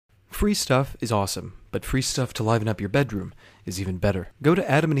Free stuff is awesome, but free stuff to liven up your bedroom is even better. Go to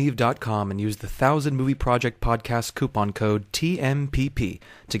adamandeve.com and use the 1000 Movie Project Podcast coupon code TMPP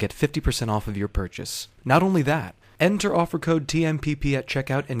to get 50% off of your purchase. Not only that, enter offer code TMPP at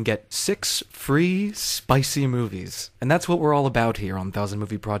checkout and get 6 free spicy movies. And that's what we're all about here on 1000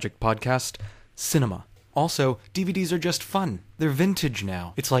 Movie Project Podcast, cinema. Also, DVDs are just fun. They're vintage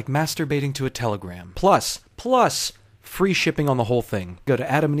now. It's like masturbating to a telegram. Plus, free shipping on the whole thing. Go to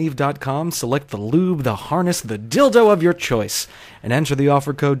adamandeve.com, select the lube, the harness, the dildo of your choice, and enter the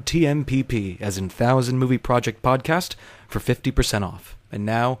offer code TMPP, as in 1000 Movie Project Podcast, for 50% off. And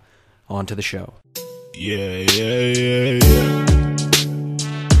now, on to the show. Yeah.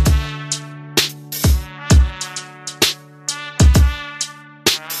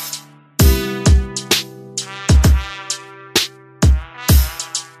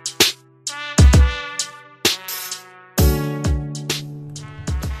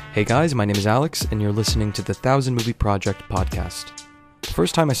 Hey guys, my name is Alex, and you're listening to the 1000 Movie Project Podcast. The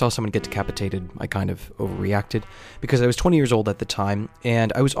first time I saw someone get decapitated, I kind of overreacted, because I was 20 years old at the time,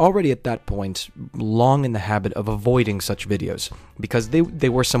 and I was already at that point long in the habit of avoiding such videos, because they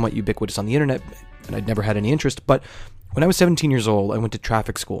were somewhat ubiquitous on the internet, and I'd never had any interest. But when I was 17 years old, I went to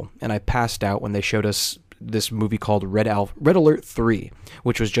traffic school, and I passed out when they showed us this movie called Red Alert 3,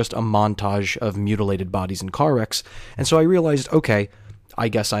 which was just a montage of mutilated bodies in car wrecks, and so I realized, okay, I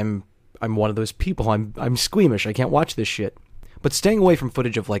guess I'm one of those people. I'm squeamish. I can't watch this shit. But staying away from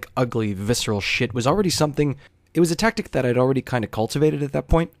footage of like ugly, visceral shit was already something. It was a tactic that I'd already kind of cultivated at that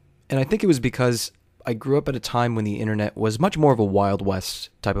point, and I think it was because I grew up at a time when the internet was much more of a Wild West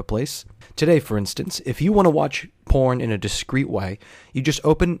type of place. Today, for instance, if you want to watch porn in a discreet way, you just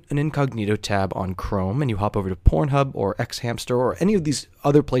open an incognito tab on Chrome and you hop over to Pornhub or Xhamster or any of these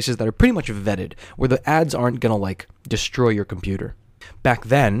other places that are pretty much vetted, where the ads aren't gonna like destroy your computer. Back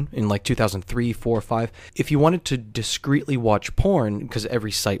then, in like 2003, 4, 5, if you wanted to discreetly watch porn, because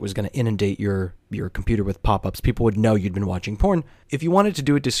every site was going to inundate your computer with pop-ups, people would know you'd been watching porn. If you wanted to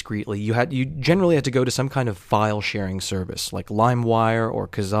do it discreetly, you generally had to go to some kind of file sharing service, like LimeWire or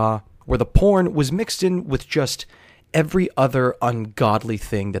Kazaa, where the porn was mixed in with just every other ungodly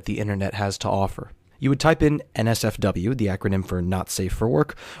thing that the internet has to offer. You would type in NSFW, the acronym for Not Safe for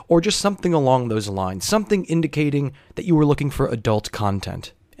Work, or just something along those lines, something indicating that you were looking for adult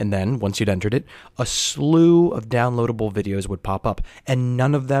content. And then, once you'd entered it, a slew of downloadable videos would pop up, and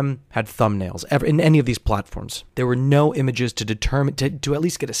none of them had thumbnails ever in any of these platforms. There were no images to determine, to at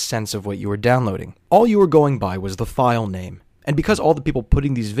least get a sense of what you were downloading. All you were going by was the file name. And because all the people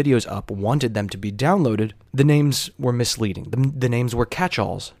putting these videos up wanted them to be downloaded, the names were misleading. The names were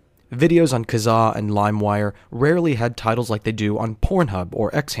catch-alls. Videos on Kazaa and LimeWire rarely had titles like they do on Pornhub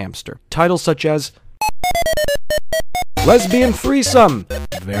or Xhamster. Titles such as Lesbian Threesome,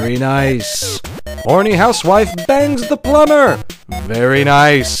 very nice. Horny Housewife Bangs the Plumber, very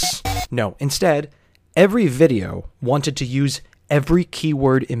nice. No, instead, every video wanted to use every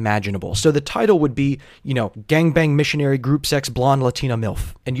keyword imaginable. So the title would be, gangbang missionary group sex blonde Latina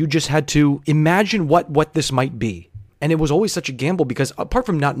MILF. And you just had to imagine what this might be. And it was always such a gamble because apart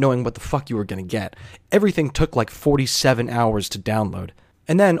from not knowing what the fuck you were going to get, everything took like 47 hours to download.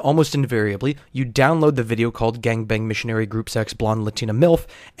 And then, almost invariably, you download the video called Gangbang Missionary Group Sex Blonde Latina MILF,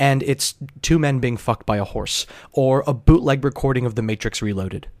 and it's 2 men being fucked by a horse, or a bootleg recording of The Matrix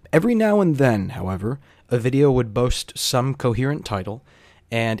Reloaded. Every now and then, however, a video would boast some coherent title,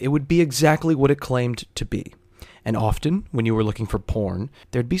 and it would be exactly what it claimed to be. And often, when you were looking for porn,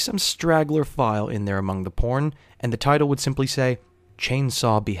 there'd be some straggler file in there among the porn, and the title would simply say,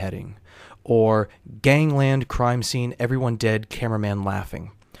 Chainsaw Beheading, or Gangland Crime Scene, Everyone Dead, Cameraman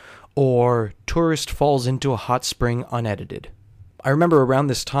Laughing, or Tourist Falls into a Hot Spring Unedited. I remember around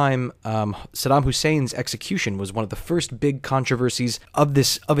this time, Saddam Hussein's execution was one of the first big controversies of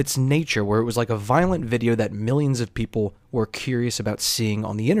its nature, where it was like a violent video that millions of people were curious about seeing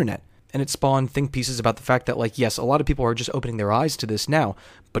on the internet. And it spawned think pieces about the fact that, yes, a lot of people are just opening their eyes to this now,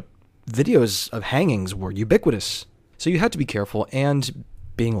 but videos of hangings were ubiquitous. So you had to be careful, and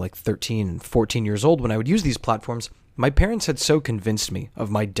being 13 and 14 years old when I would use these platforms, my parents had so convinced me of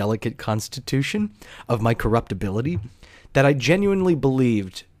my delicate constitution, of my corruptibility, that I genuinely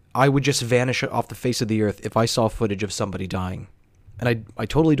believed I would just vanish off the face of the earth if I saw footage of somebody dying. And I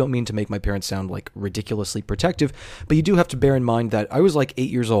totally don't mean to make my parents sound ridiculously protective, but you do have to bear in mind that I was 8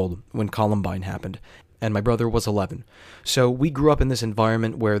 years old when Columbine happened, and my brother was 11. So we grew up in this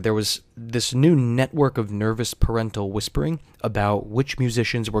environment where there was this new network of nervous parental whispering about which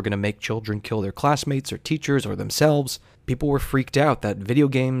musicians were going to make children kill their classmates or teachers or themselves. People were freaked out that video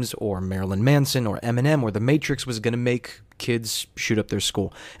games or Marilyn Manson or Eminem or The Matrix was going to make kids shoot up their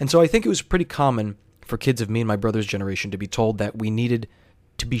school. And so I think it was pretty common for kids of me and my brother's generation to be told that we needed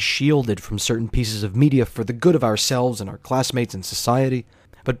to be shielded from certain pieces of media for the good of ourselves and our classmates and society.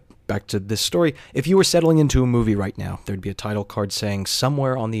 But back to this story, if you were settling into a movie right now, there'd be a title card saying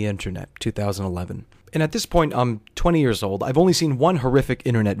Somewhere on the Internet, 2011. And at this point, I'm 20 years old. I've only seen one horrific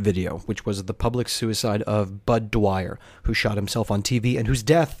internet video, which was the public suicide of Bud Dwyer, who shot himself on TV and whose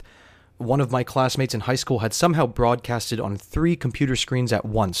death one of my classmates in high school had somehow broadcasted on 3 computer screens at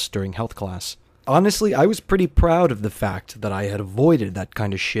once during health class. Honestly, I was pretty proud of the fact that I had avoided that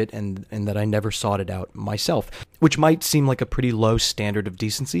kind of shit and that I never sought it out myself, which might seem like a pretty low standard of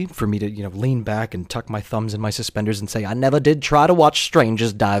decency for me to, lean back and tuck my thumbs in my suspenders and say, I never did try to watch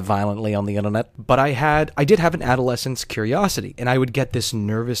strangers die violently on the internet. But I did have an adolescent's curiosity, and I would get this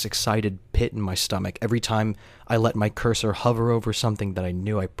nervous, excited pit in my stomach every time I let my cursor hover over something that I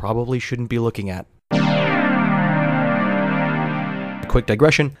knew I probably shouldn't be looking at. Quick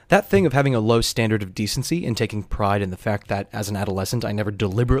digression, that thing of having a low standard of decency and taking pride in the fact that, as an adolescent, I never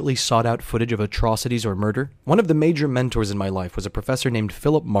deliberately sought out footage of atrocities or murder. One of the major mentors in my life was a professor named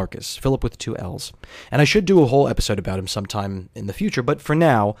Philip Marcus, Philip with 2 L's. And I should do a whole episode about him sometime in the future, but for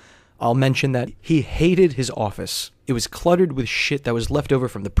now, I'll mention that he hated his office. It was cluttered with shit that was left over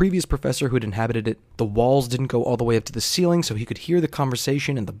from the previous professor who had inhabited it. The walls didn't go all the way up to the ceiling, so he could hear the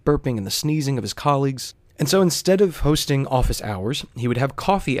conversation and the burping and the sneezing of his colleagues. And so instead of hosting office hours, he would have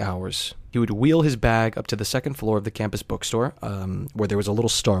coffee hours. He would wheel his bag up to the 2nd floor of the campus bookstore, where there was a little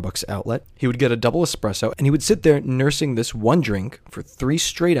Starbucks outlet. He would get a double espresso, and he would sit there nursing this one drink for 3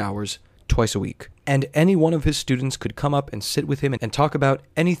 straight hours, twice a week. And any one of his students could come up and sit with him and talk about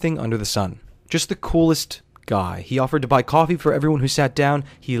anything under the sun. Just the coolest guy. He offered to buy coffee for everyone who sat down.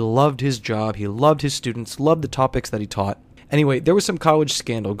 He loved his job. He loved his students, loved the topics that he taught. Anyway, there was some college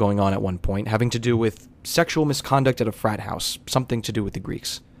scandal going on at one point, having to do with sexual misconduct at a frat house, something to do with the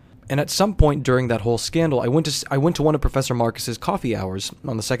Greeks. And at some point during that whole scandal, I went to one of Professor Marcus's coffee hours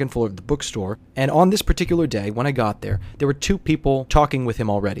on the 2nd floor of the bookstore, and on this particular day, when I got there were 2 people talking with him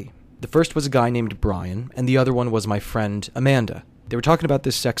already. The first was a guy named Brian, and the other one was my friend Amanda. They were talking about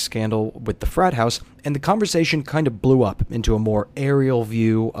this sex scandal with the frat house, and the conversation kind of blew up into a more aerial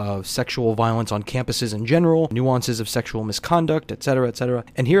view of sexual violence on campuses in general, nuances of sexual misconduct, etc., etc.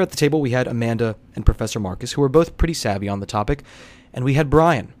 And here at the table we had Amanda and Professor Marcus, who were both pretty savvy on the topic, and we had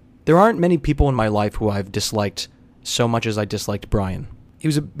Brian. There aren't many people in my life who I've disliked so much as I disliked Brian. He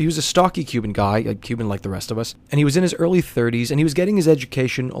was a stocky Cuban guy, a Cuban like the rest of us, and he was in his early 30s, and he was getting his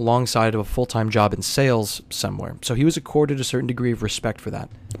education alongside of a full-time job in sales somewhere, so he was accorded a certain degree of respect for that.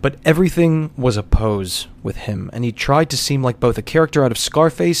 But everything was a pose with him, and he tried to seem like both a character out of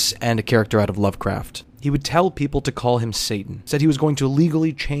Scarface and a character out of Lovecraft. He would tell people to call him Satan, said he was going to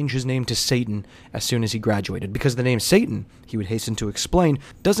legally change his name to Satan as soon as he graduated, because the name Satan, he would hasten to explain,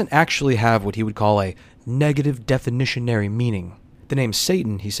 doesn't actually have what he would call a negative definitionary meaning. The name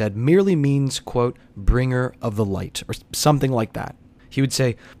Satan, he said, merely means, quote, bringer of the light, or something like that. He would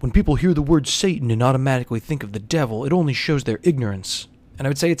say, when people hear the word Satan and automatically think of the devil, it only shows their ignorance. And I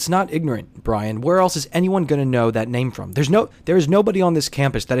would say, it's not ignorant, Brian. Where else is anyone going to know that name from? There is nobody on this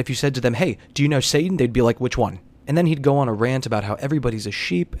campus that if you said to them, hey, do you know Satan? They'd be like, which one? And then he'd go on a rant about how everybody's a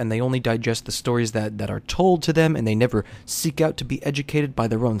sheep and they only digest the stories that are told to them and they never seek out to be educated by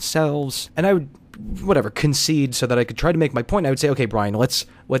their own selves. And I would concede so that I could try to make my point. I would say, okay, Brian,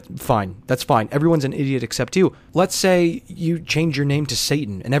 fine. That's fine. Everyone's an idiot except you. Let's say you change your name to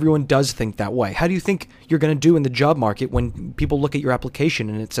Satan and everyone does think that way. How do you think you're going to do in the job market when people look at your application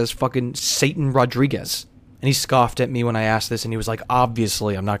and it says fucking Satan Rodriguez? And he scoffed at me when I asked this and he was like,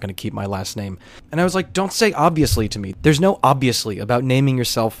 obviously, I'm not going to keep my last name. And I was like, don't say obviously to me. There's no obviously about naming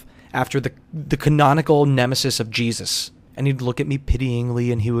yourself after the canonical nemesis of Jesus. And he'd look at me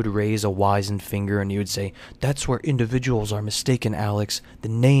pityingly and he would raise a wizened finger and he would say, that's where individuals are mistaken, Alex. The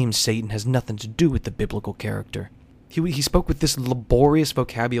name Satan has nothing to do with the biblical character. He spoke with this laborious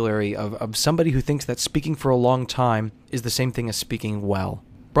vocabulary of somebody who thinks that speaking for a long time is the same thing as speaking well.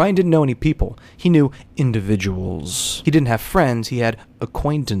 Brian didn't know any people. He knew individuals. He didn't have friends. He had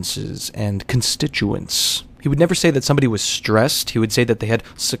acquaintances and constituents. He would never say that somebody was stressed. He would say that they had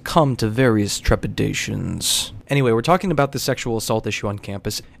succumbed to various trepidations. Anyway, we're talking about the sexual assault issue on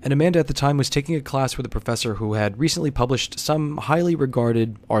campus, and Amanda at the time was taking a class with a professor who had recently published some highly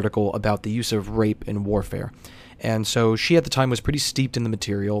regarded article about the use of rape in warfare. And so she at the time was pretty steeped in the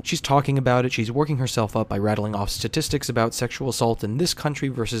material. She's talking about it. She's working herself up by rattling off statistics about sexual assault in this country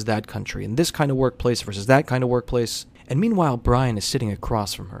versus that country, in this kind of workplace versus that kind of workplace. And meanwhile, Brian is sitting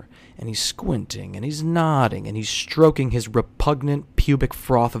across from her, and he's squinting, and he's nodding, and he's stroking his repugnant pubic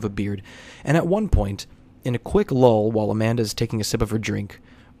froth of a beard. And at one point, in a quick lull while Amanda is taking a sip of her drink,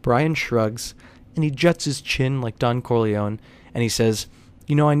 Brian shrugs, and he juts his chin like Don Corleone, and he says,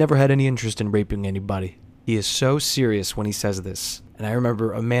 "You know, I never had any interest in raping anybody." He is so serious when he says this. And I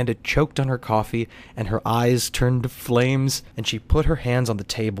remember Amanda choked on her coffee, and her eyes turned to flames, and she put her hands on the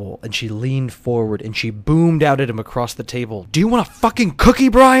table, and she leaned forward, and she boomed out at him across the table, "Do you want a fucking cookie,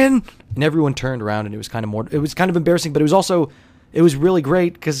 Brian?" And everyone turned around, and it was kind of embarrassing, but it was really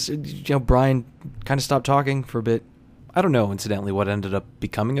great, because, Brian kind of stopped talking for a bit. I don't know, incidentally, what ended up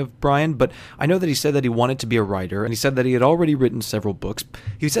becoming of Brian, but I know that he said that he wanted to be a writer, and he said that he had already written several books.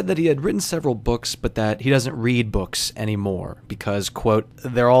 He said that he had written several books, but that he doesn't read books anymore because, quote,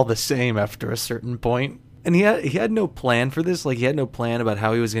 "they're all the same after a certain point." And he had no plan for this. Like, he had no plan about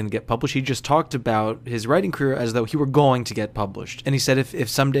how he was going to get published. He just talked about his writing career as though he were going to get published. And he said if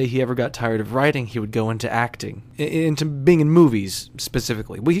someday he ever got tired of writing, he would go into acting, into being in movies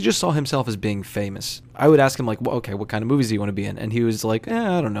specifically. Well, he just saw himself as being famous. I would ask him, like, well, okay, what kind of movies do you want to be in? And he was like,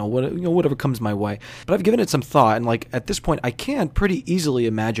 I don't know, whatever comes my way. But I've given it some thought, and like at this point, I can pretty easily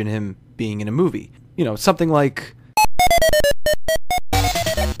imagine him being in a movie. Something like,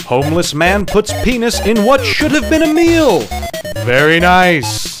 "Homeless man puts penis in what should have been a meal. Very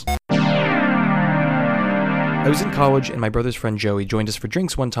nice." I was in college, and my brother's friend Joey joined us for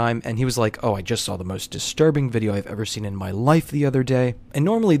drinks one time, and he was like, "Oh, I just saw the most disturbing video I've ever seen in my life the other day." And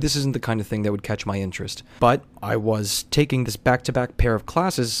normally this isn't the kind of thing that would catch my interest, but I was taking this back-to-back pair of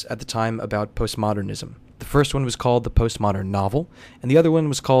classes at the time about postmodernism. The first one was called The Postmodern Novel, and the other one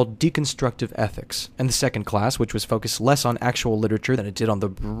was called Deconstructive Ethics. And the second class, which was focused less on actual literature than it did on the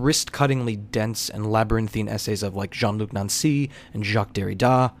wrist-cuttingly dense and labyrinthine essays of like Jean-Luc Nancy and Jacques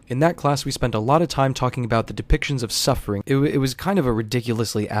Derrida. In that class, we spent a lot of time talking about the depictions of suffering. It was kind of a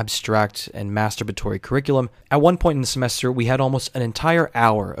ridiculously abstract and masturbatory curriculum. At one point in the semester, we had almost an entire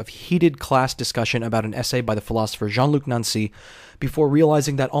hour of heated class discussion about an essay by the philosopher Jean-Luc Nancy, before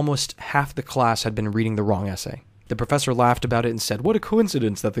realizing that almost half the class had been reading the wrong essay. The professor laughed about it and said, "What a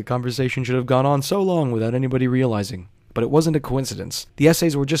coincidence that the conversation should have gone on so long without anybody realizing." But it wasn't a coincidence. The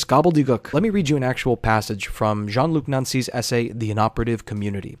essays were just gobbledygook. Let me read you an actual passage from Jean-Luc Nancy's essay, The Inoperative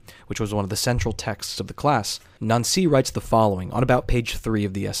Community, which was one of the central texts of the class. Nancy writes the following on about page 3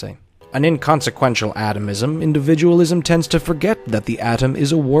 of the essay. "An inconsequential atomism, individualism tends to forget that the atom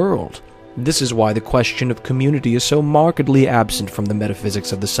is a world. This is why the question of community is so markedly absent from the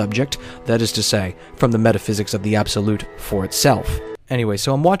metaphysics of the subject, that is to say, from the metaphysics of the absolute for itself." Anyway,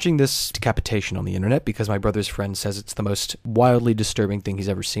 so I'm watching this decapitation on the internet because my brother's friend says it's the most wildly disturbing thing he's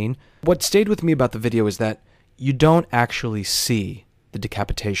ever seen. What stayed with me about the video is that you don't actually see the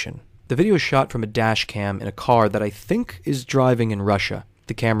decapitation. The video is shot from a dash cam in a car that I think is driving in Russia.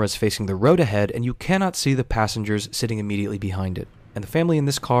 The camera is facing the road ahead, and you cannot see the passengers sitting immediately behind it. And the family in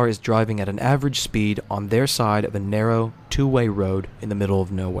this car is driving at an average speed on their side of a narrow, two-way road in the middle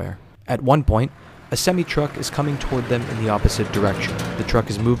of nowhere. At one point, a semi-truck is coming toward them in the opposite direction. The truck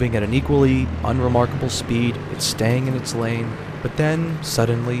is moving at an equally unremarkable speed, it's staying in its lane, but then,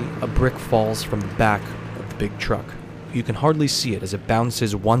 suddenly, a brick falls from the back of the big truck. You can hardly see it as it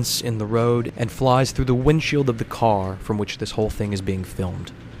bounces once in the road and flies through the windshield of the car from which this whole thing is being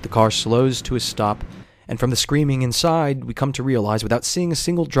filmed. The car slows to a stop, and from the screaming inside, we come to realize, without seeing a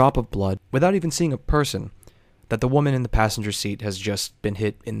single drop of blood, without even seeing a person, that the woman in the passenger seat has just been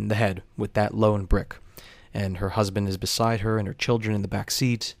hit in the head with that lone brick. And her husband is beside her and her children in the back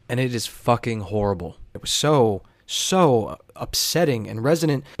seat, and it is fucking horrible. It was so upsetting and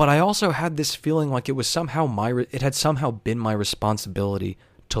resonant, but I also had this feeling like it was somehow it had somehow been my responsibility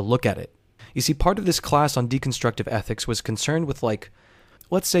to look at it. You see, part of this class on deconstructive ethics was concerned with, like,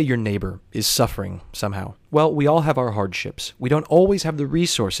 let's say your neighbor is suffering somehow. Well, we all have our hardships. We don't always have the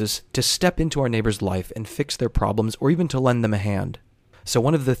resources to step into our neighbor's life and fix their problems or even to lend them a hand. So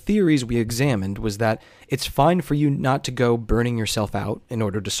one of the theories we examined was that it's fine for you not to go burning yourself out in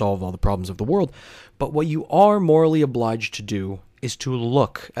order to solve all the problems of the world, but what you are morally obliged to do is to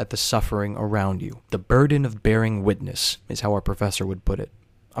look at the suffering around you. The burden of bearing witness is how our professor would put it.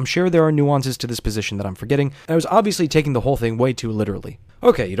 I'm sure there are nuances to this position that I'm forgetting, and I was obviously taking the whole thing way too literally.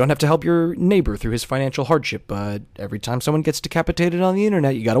 Okay, you don't have to help your neighbor through his financial hardship, but every time someone gets decapitated on the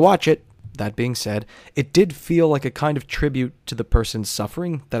internet, you gotta watch it. That being said, it did feel like a kind of tribute to the person's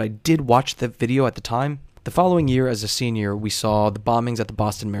suffering that I did watch the video at the time. The following year, as a senior, we saw the bombings at the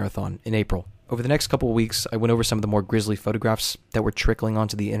Boston Marathon in April. Over the next couple of weeks, I went over some of the more grisly photographs that were trickling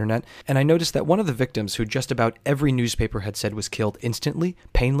onto the internet, and I noticed that one of the victims, who just about every newspaper had said was killed instantly,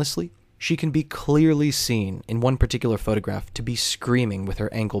 painlessly, She can be clearly seen in one particular photograph to be screaming with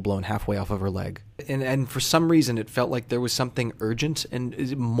her ankle blown halfway off of her leg. And for some reason, it felt like there was something urgent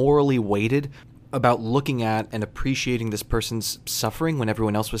and morally weighted about looking at and appreciating this person's suffering when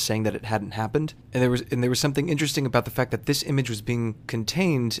everyone else was saying that it hadn't happened. And there was something interesting about the fact that this image was being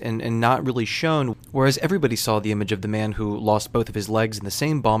contained and not really shown, whereas everybody saw the image of the man who lost both of his legs in the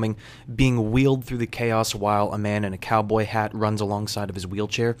same bombing being wheeled through the chaos while a man in a cowboy hat runs alongside of his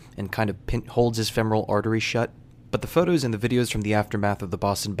wheelchair and kind of holds his femoral artery shut. But the photos and the videos from the aftermath of the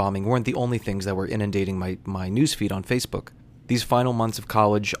Boston bombing weren't the only things that were inundating my newsfeed on Facebook. These final months of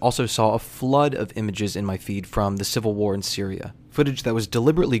college also saw a flood of images in my feed from the civil war in Syria. Footage that was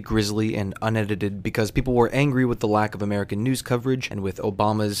deliberately grisly and unedited because people were angry with the lack of American news coverage and with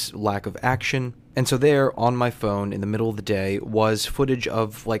Obama's lack of action. And so there, on my phone, in the middle of the day, was footage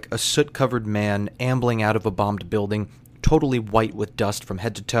of like a soot-covered man ambling out of a bombed building, totally white with dust from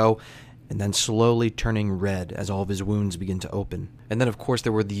head to toe, and then slowly turning red as all of his wounds begin to open. And then, of course,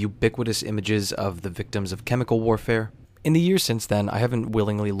 there were the ubiquitous images of the victims of chemical warfare. In the years since then, I haven't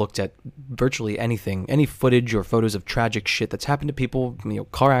willingly looked at virtually anything, any footage or photos of tragic shit that's happened to people,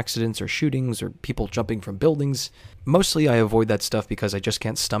 car accidents or shootings or people jumping from buildings. Mostly I avoid that stuff because I just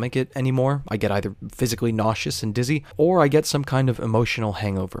can't stomach it anymore. I get either physically nauseous and dizzy, or I get some kind of emotional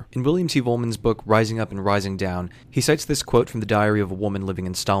hangover. In William T. Vollmann's book, Rising Up and Rising Down, he cites this quote from the diary of a woman living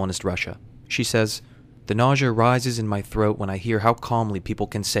in Stalinist Russia. She says, "The nausea rises in my throat when I hear how calmly people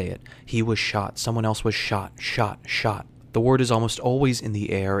can say it. He was shot, someone else was shot, shot, shot. The word is almost always in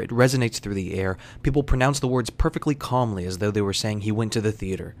the air, it resonates through the air. People pronounce the words perfectly calmly as though they were saying he went to the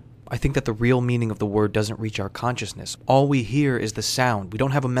theater. I think that the real meaning of the word doesn't reach our consciousness. All we hear is the sound. We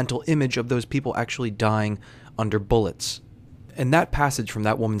don't have a mental image of those people actually dying under bullets." And that passage from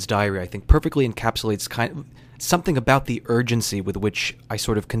that woman's diary, I think, perfectly encapsulates something about the urgency with which I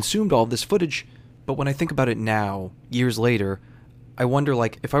sort of consumed all of this footage. But when I think about it now, years later, I wonder,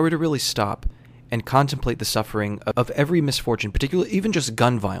 if I were to really stop and contemplate the suffering of every misfortune, particularly even just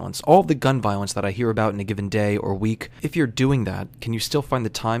gun violence, all of the gun violence that I hear about in a given day or week, if you're doing that, can you still find the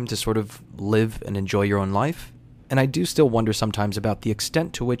time to sort of live and enjoy your own life? And I do still wonder sometimes about the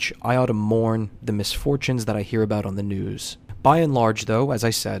extent to which I ought to mourn the misfortunes that I hear about on the news. By and large, though, as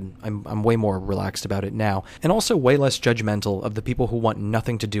I said, I'm way more relaxed about it now, and also way less judgmental of the people who want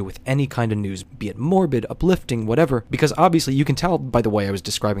nothing to do with any kind of news, be it morbid, uplifting, whatever, because obviously you can tell by the way I was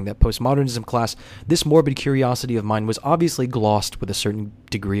describing that postmodernism class, this morbid curiosity of mine was obviously glossed with a certain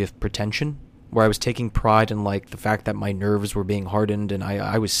degree of pretension, where I was taking pride in, the fact that my nerves were being hardened and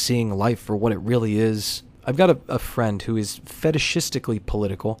I was seeing life for what it really is. I've got a friend who is fetishistically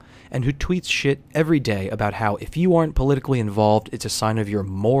political and who tweets shit every day about how if you aren't politically involved, it's a sign of your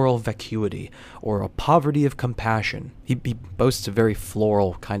moral vacuity or a poverty of compassion. He boasts a very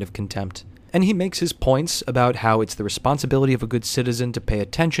floral kind of contempt. And he makes his points about how it's the responsibility of a good citizen to pay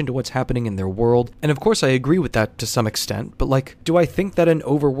attention to what's happening in their world. And of course I agree with that to some extent, but do I think that an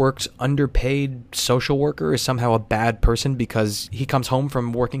overworked, underpaid social worker is somehow a bad person because he comes home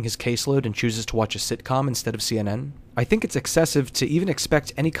from working his caseload and chooses to watch a sitcom instead of CNN? I think it's excessive to even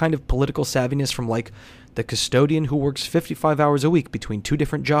expect any kind of political savviness from the custodian who works 55 hours a week between two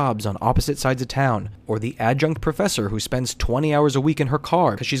different jobs on opposite sides of town, or the adjunct professor who spends 20 hours a week in her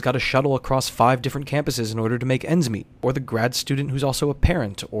car because she's got to shuttle across 5 different campuses in order to make ends meet, or the grad student who's also a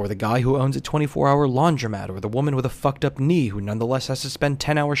parent, or the guy who owns a 24-hour laundromat, or the woman with a fucked up knee who nonetheless has to spend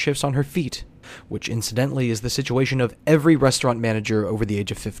 10-hour shifts on her feet, which incidentally is the situation of every restaurant manager over the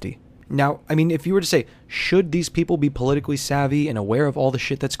age of 50. Now, if you were to say, should these people be politically savvy and aware of all the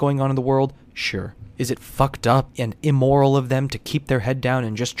shit that's going on in the world? Sure. Is it fucked up and immoral of them to keep their head down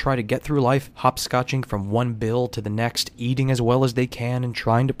and just try to get through life, hopscotching from one bill to the next, eating as well as they can and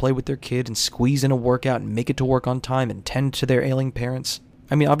trying to play with their kid and squeeze in a workout and make it to work on time and tend to their ailing parents?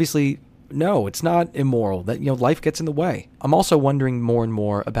 Obviously, no, it's not immoral. That, life gets in the way. I'm also wondering more and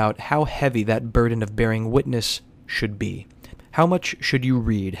more about how heavy that burden of bearing witness should be. How much should you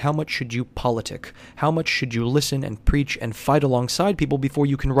read? How much should you politic? How much should you listen and preach and fight alongside people before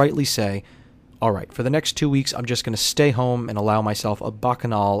you can rightly say, all right, for the next 2 weeks, I'm just going to stay home and allow myself a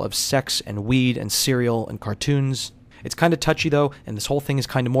bacchanal of sex and weed and cereal and cartoons? It's kind of touchy, though, and this whole thing is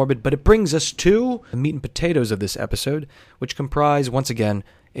kind of morbid, but it brings us to the meat and potatoes of this episode, which comprise, once again,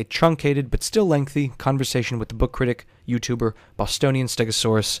 a truncated but still lengthy conversation with the book critic, YouTuber, Bostonian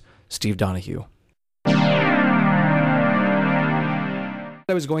Stegosaurus, Steve Donahue.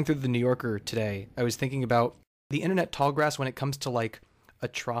 I was going through the New Yorker today, I was thinking about the internet tall grass when it comes to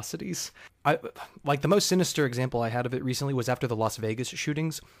atrocities. The most sinister example I had of it recently was after the Las Vegas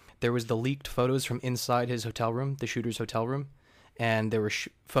shootings. There was the leaked photos from inside his hotel room, the shooter's hotel room, and there were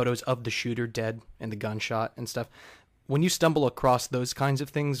photos of the shooter dead and the gunshot and stuff. When you stumble across those kinds of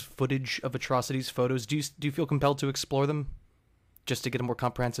things, footage of atrocities, photos, do you feel compelled to explore them just to get a more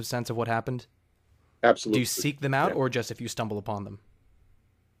comprehensive sense of what happened? Absolutely. Do you seek them out, or just if you stumble upon them?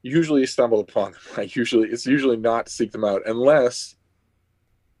 Usually stumble upon them. It's usually not to seek them out unless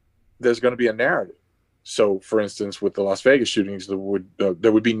there's going to be a narrative. So, for instance, with the Las Vegas shootings, there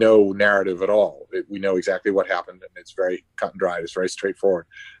would be no narrative at all. We know exactly what happened, and it's very cut and dried. It's very straightforward.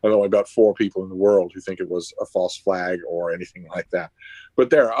 And only about 4 people in the world who think it was a false flag or anything like that. But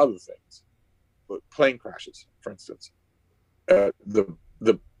there are other things. But plane crashes, for instance. A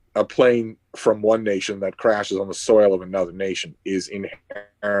plane from one nation that crashes on the soil of another nation is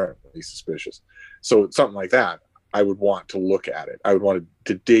inherently suspicious. So something like that, I would want to look at it. I would want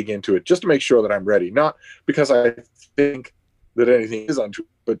to dig into it just to make sure that I'm ready. Not because I think that anything is untrue,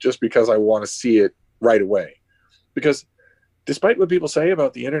 but just because I want to see it right away. Because despite what people say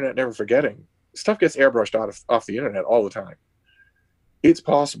about the internet never forgetting, stuff gets airbrushed off the internet all the time. It's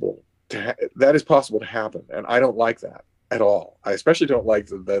possible. That is possible to happen, and I don't like that at all. I especially don't like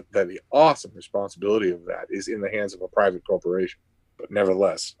that the awesome responsibility of that is in the hands of a private corporation. But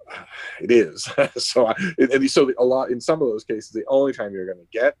nevertheless, it is. So in some of those cases, the only time you're going to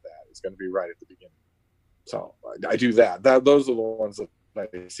get that is going to be right at the beginning. So I do that. Those are the ones that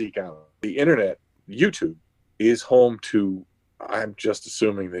I seek out. The internet, YouTube, is home to, I'm just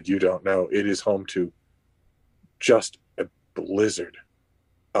assuming that you don't know, it is home to just a blizzard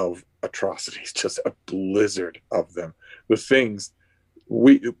of atrocities, just a blizzard of them. The things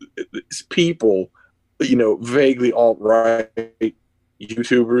people, vaguely alt-right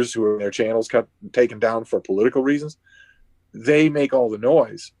YouTubers who are their channels taken down for political reasons, they make all the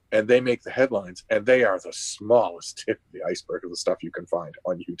noise and they make the headlines, and they are the smallest tip of the iceberg of the stuff you can find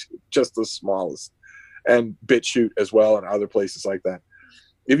on YouTube, just the smallest. And BitChute as well, and other places like that.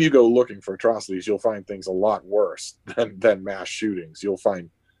 If you go looking for atrocities, you'll find things a lot worse than mass shootings. You'll find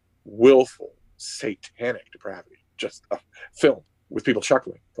willful, satanic depravity, just a film with people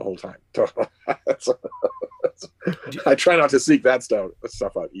chuckling the whole time. I try not to seek that stuff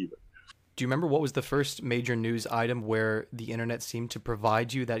out either. Do you remember what was the first major news item where the internet seemed to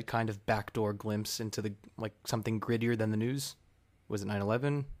provide you that kind of backdoor glimpse into something grittier than the news? Was it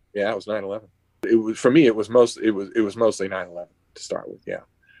 9/11? Yeah, it was 9/11. It was, for me, it was mostly 9/11 to start with. Yeah,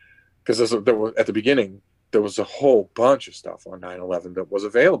 because there was, at the beginning, there was a whole bunch of stuff on 9/11 that was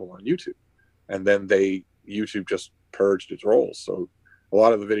available on YouTube, and then YouTube just purged its rolls. So a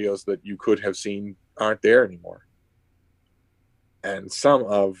lot of the videos that you could have seen aren't there anymore. And some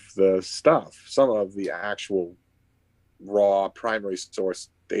of the actual raw primary source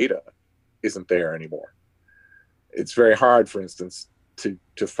data isn't there anymore. It's very hard, for instance, to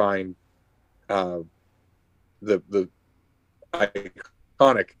find the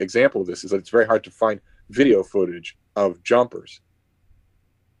iconic example of this is that it's very hard to find video footage of jumpers,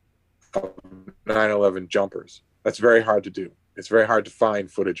 of 9/11 jumpers. That's very hard to do. It's very hard to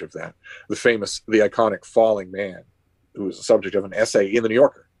find footage of that. The iconic falling man, who was the subject of an essay in the New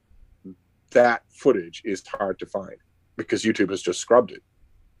Yorker. That footage is hard to find because YouTube has just scrubbed it.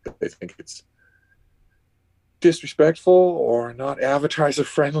 They think it's disrespectful or not advertiser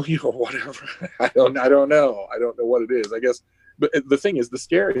friendly or whatever. I don't know. I don't know what it is, I guess. But the thing is, the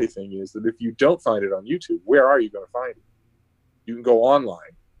scary thing is that if you don't find it on YouTube, where are you going to find it? You can go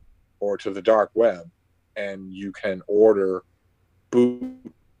online or to the dark web, and you can order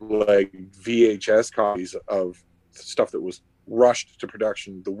bootleg VHS copies of stuff that was rushed to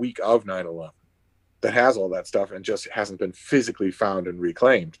production the week of 9/11 that has all that stuff and just hasn't been physically found and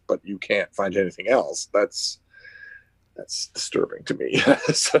reclaimed, but you can't find anything else. That's disturbing to me.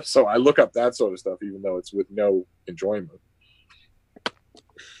 So I look up that sort of stuff, even though it's with no enjoyment.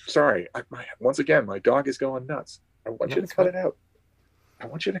 Sorry, once again, my dog is going nuts. I want you to cut it out. I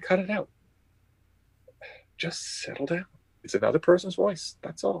want you to cut it out. Just settle down. It's another person's voice.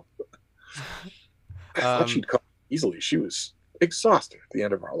 That's all. I thought she'd come easily. She was exhausted at the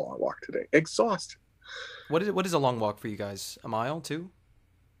end of our long walk today. Exhausted. What is a long walk for you guys? A mile, 2?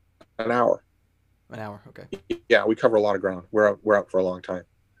 An hour. An hour, okay. Yeah, we cover a lot of ground. We're out for a long time.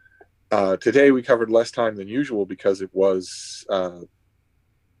 Today we covered less time than usual because it was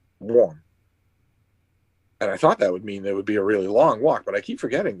warm. And I thought that would mean there would be a really long walk, but I keep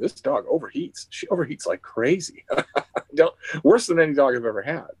forgetting this dog overheats. She overheats like crazy. Worse than any dog I've ever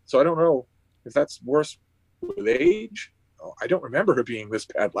had. So I don't know if that's worse with age. Oh, I don't remember her being this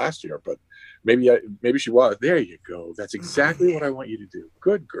bad last year, but maybe she was. There you go. That's exactly what I want you to do.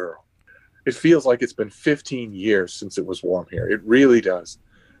 Good girl. It feels like it's been 15 years since it was warm here. It really does.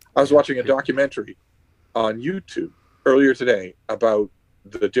 I was watching a documentary on YouTube earlier today about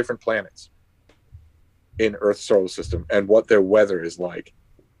the different planets in Earth's solar system and what their weather is like.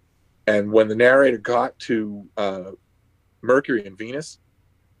 And when the narrator got to Mercury and Venus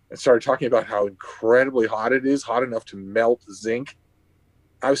and started talking about how incredibly hot it is, hot enough to melt zinc,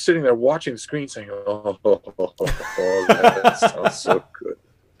 I was sitting there watching the screen saying, oh, that sounds so good.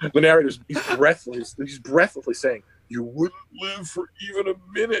 The narrator's he's breathlessly saying, you wouldn't live for even a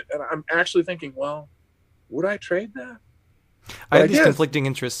minute. And I'm actually thinking, well, would I trade that? I have these conflicting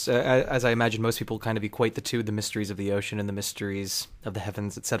interests, as I imagine most people kind of equate the two, the mysteries of the ocean and the mysteries of the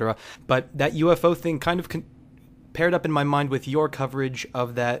heavens, etc. But that UFO thing kind of paired up in my mind with your coverage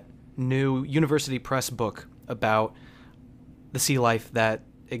of that new University Press book about the sea life that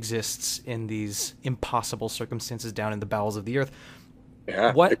exists in these impossible circumstances down in the bowels of the earth.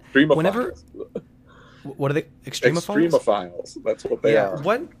 Yeah, what are they? Extremophiles? Extremophiles. That's what they are.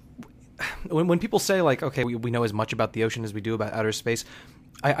 When people say, like, okay, we know as much about the ocean as we do about outer space,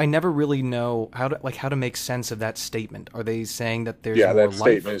 I never really know how to make sense of that statement. Are they saying that there's more life?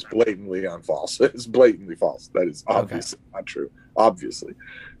 Statement is blatantly false. It's blatantly false. That is obviously not true. Obviously,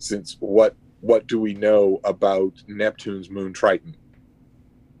 since what do we know about Neptune's moon Triton,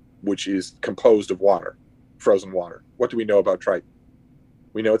 which is composed of water, frozen water? What do we know about Triton?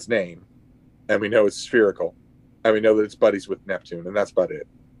 We know its name, and we know it's spherical, and we know that it's buddies with Neptune, and that's about it.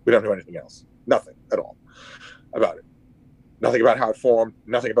 We don't know anything else. Nothing at all about it. Nothing about how it formed.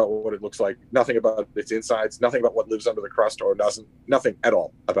 Nothing about what it looks like. Nothing about its insides. Nothing about what lives under the crust or doesn't. Nothing at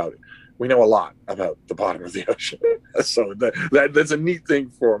all about it. We know a lot about the bottom of the ocean. So that's a neat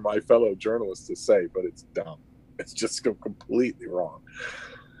thing for my fellow journalists to say, but it's dumb. It's just completely wrong.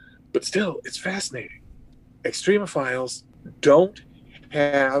 But still, it's fascinating. Extremophiles don't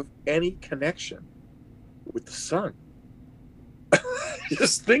have any connection with the sun.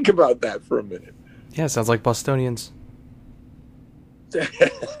 Just think about that for a minute. Yeah, sounds like Bostonians. They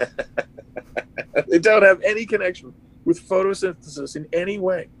don't have any connection with photosynthesis in any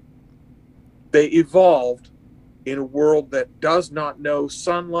way. They evolved in a world that does not know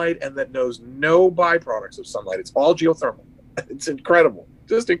sunlight and that knows no byproducts of sunlight. It's all geothermal. It's incredible.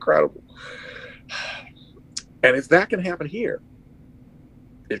 Just incredible. And if that can happen here,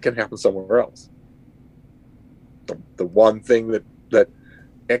 it can happen somewhere else. The one thing that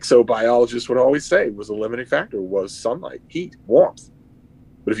exobiologists would always say was a limiting factor was sunlight, heat, warmth.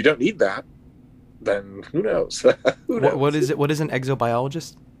 But if you don't need that, then who knows? Who knows? What is it? What is an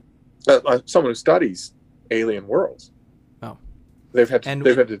exobiologist? Someone who studies alien worlds. Oh, they've had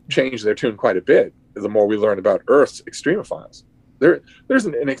to change their tune quite a bit. The more we learn about Earth's extremophiles, there's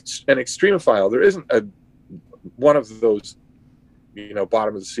an extremophile. There isn't one of those,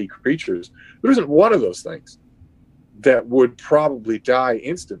 bottom of the sea creatures. There isn't one of those things that would probably die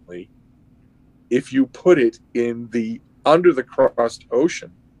instantly if you put it in the under the crust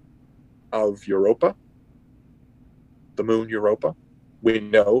ocean of Europa, the moon Europa. We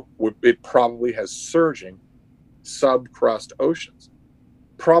know it probably has surging subcrust oceans,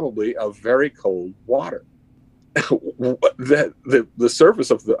 probably of very cold water. The surface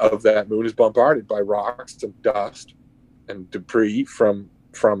of that moon is bombarded by rocks and dust and debris from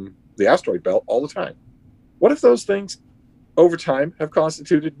the asteroid belt all the time. What if those things over time have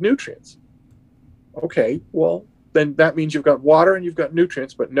constituted nutrients? Okay, well, then that means you've got water and you've got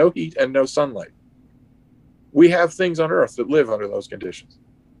nutrients, but no heat and no sunlight. We have things on Earth that live under those conditions.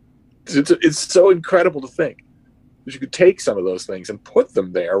 It's so incredible to think that you could take some of those things and put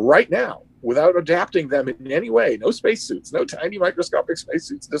them there right now without adapting them in any way. No spacesuits, no tiny microscopic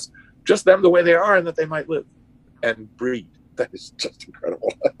spacesuits, just them the way they are and that they might live and breed. That is just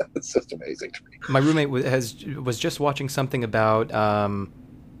incredible. It's just amazing to me. My roommate was just watching something about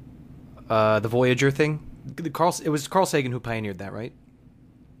the Voyager thing. It was Carl Sagan who pioneered that, right?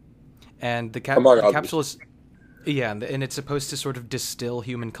 And the capsule is, yeah, and it's supposed to sort of distill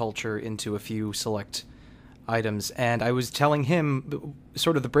human culture into a few select items. And I was telling him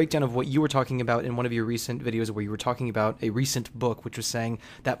sort of the breakdown of what you were talking about in one of your recent videos, where you were talking about a recent book, which was saying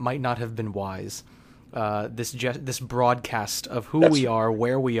that might not have been wise. This broadcast of who we are,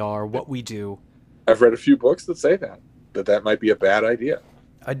 where we are, what we do. I've read a few books that say that might be a bad idea.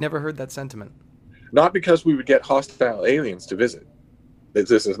 I'd never heard that sentiment. Not because we would get hostile aliens to visit. This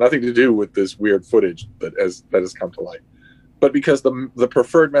has nothing to do with this weird footage that has come to light, but because the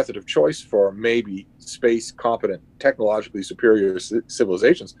preferred method of choice for maybe space competent, technologically superior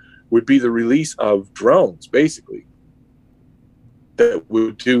civilizations would be the release of drones, basically, that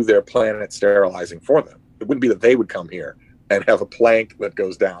would do their planet sterilizing for them. It wouldn't be that they would come here and have a plank that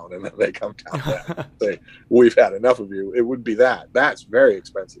goes down and then they come down and say, we've had enough of you. It would be that. That's very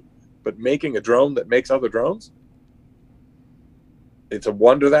expensive. But making a drone that makes other drones, It's a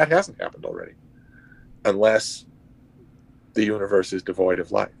wonder that hasn't happened already, unless the universe is devoid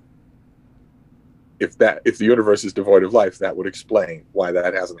of life. If the universe is devoid of life, that would explain why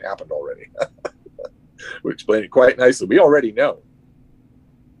that hasn't happened already. Would explain it quite nicely. We already know,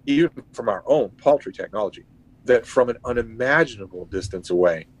 even from our own paltry technology, that from an unimaginable distance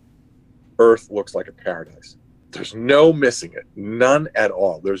away, Earth looks like a paradise. There's no missing it. None at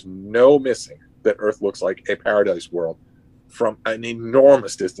all. There's no missing that Earth looks like a paradise world from an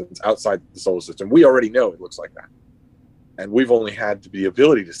enormous distance outside the solar system. We already know it looks like that. And we've only had the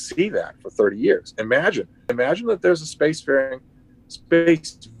ability to see that for 30 years. Imagine that there's a space-viewing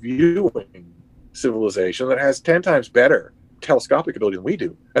civilization that has 10 times better telescopic ability than we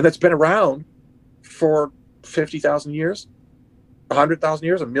do, and that's been around for 50,000 years, 100,000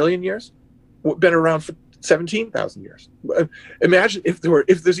 years, a million years, been around for 17,000 years. Imagine if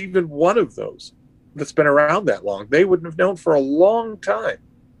there's even one of those that's been around that long. They wouldn't have known for a long time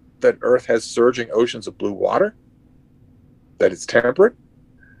that Earth has surging oceans of blue water, that it's temperate,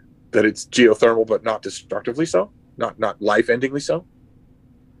 that it's geothermal but not destructively so, not life-endingly so.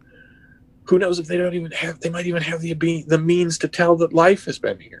 Who knows if they might even have the means to tell that life has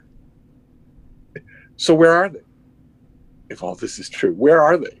been here. So where are they? If all this is true, where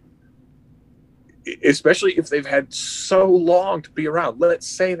are they? Especially if they've had so long to be around. Let's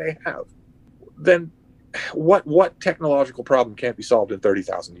say they have. Then what technological problem can't be solved in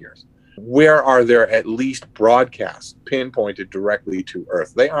 30,000 years? Where are there at least broadcasts pinpointed directly to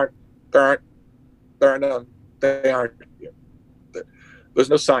Earth? There aren't none. They aren't. There's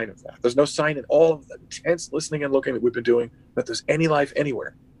no sign of that. There's no sign in all of the intense listening and looking that we've been doing that there's any life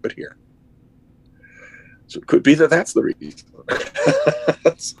anywhere but here. So it could be that that's the reason.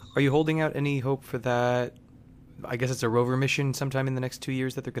 Are you holding out any hope for that? I guess it's a rover mission sometime in the next 2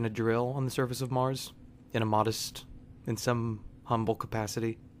 years that they're going to drill on the surface of Mars in some humble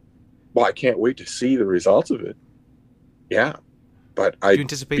capacity. Well, I can't wait to see the results of it. Yeah, but do you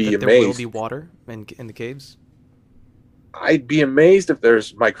anticipate that there will be water in the caves? I'd be amazed if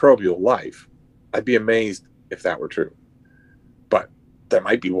there's microbial life. I'd be amazed if that were true. But there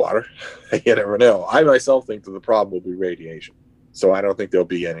might be water. You never know. I myself think that the problem will be radiation. So I don't think there'll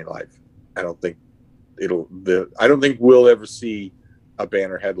be any life. I don't think we'll ever see a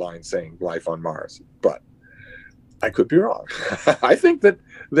banner headline saying life on Mars. But I could be wrong. I think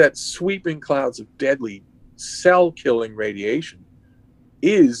that sweeping clouds of deadly cell-killing radiation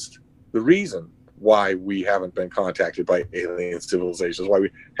is the reason why we haven't been contacted by alien civilizations, why we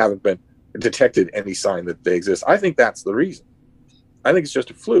haven't been detected any sign that they exist. I think that's the reason. I think it's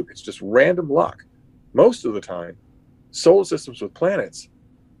just a fluke. It's just random luck. Most of the time, solar systems with planets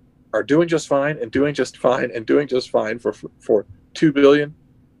are doing just fine and doing just fine and doing just fine for 2 billion,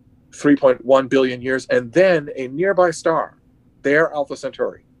 3.1 billion years, and then a nearby star, their Alpha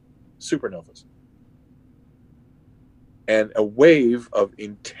Centauri, supernovas, and a wave of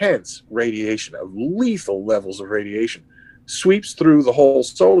intense radiation, of lethal levels of radiation, sweeps through the whole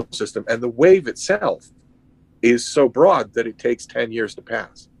solar system, and the wave itself is so broad that it takes 10 years to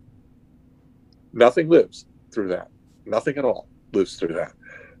pass. Nothing lives through that. Nothing at all lives through that.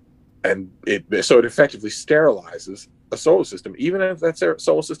 And it effectively sterilizes a solar system, even if that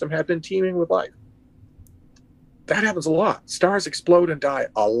solar system had been teeming with life. That happens a lot. Stars explode and die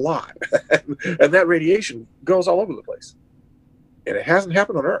a lot. And that radiation goes all over the place. And it hasn't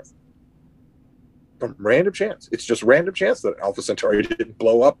happened on Earth. From random chance. It's just random chance that Alpha Centauri didn't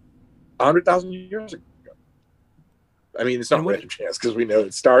blow up 100,000 years ago. I mean, it's not random chance because we know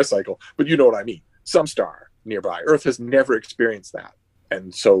it's star cycle, but you know what I mean. Some star nearby. Earth has never experienced that.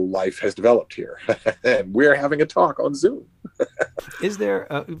 And so life has developed here. And we're having a talk on Zoom. Is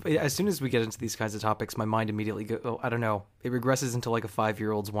there, as soon as we get into these kinds of topics, my mind immediately goes, I don't know, it regresses into like a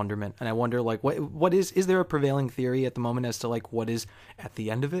 5-year-old's wonderment. And I wonder, like, what is there a prevailing theory at the moment as to like what is at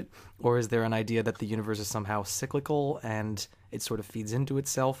the end of it? Or is there an idea that the universe is somehow cyclical and it sort of feeds into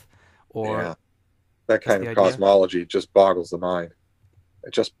itself? Or yeah, that kind of cosmology just boggles the mind.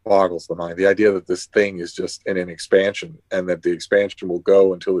 It just boggles the mind. The idea that this thing is just in an expansion and that the expansion will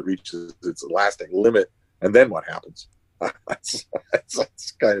go until it reaches its elastic limit. And then what happens? It's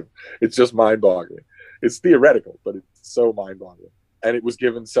just mind-boggling. It's theoretical, but it's so mind-boggling. And it was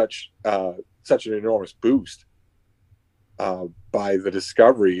given such an enormous boost by the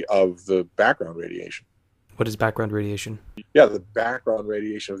discovery of the background radiation. What is background radiation? Yeah, the background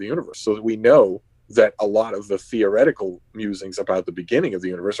radiation of the universe. So that we know that a lot of the theoretical musings about the beginning of the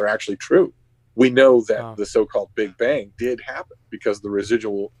universe are actually true. We know that the so-called Big Bang did happen because the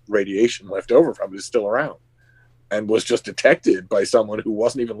residual radiation left over from it is still around and was just detected by someone who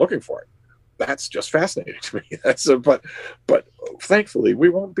wasn't even looking for it. that's just fascinating to me. But thankfully we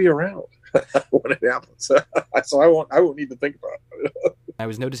won't be around when it happens. So I won't need to think about it. I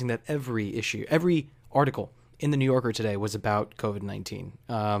was noticing that every article in the New Yorker today was about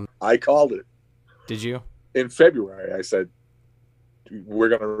COVID-19. I called it. Did you? In February, I said, we're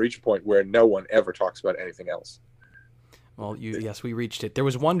going to reach a point where no one ever talks about anything else. Well, yes, we reached it. There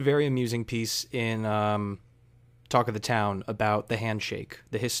was one very amusing piece in Talk of the Town about the handshake,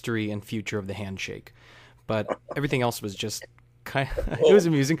 the history and future of the handshake. But everything else was just kind of, it was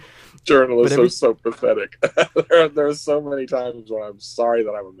amusing. Journalists are so pathetic. there are so many times when I'm sorry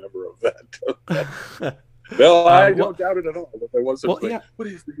that I'm a member of that. No, I don't doubt it at all. But there was something. Yeah. What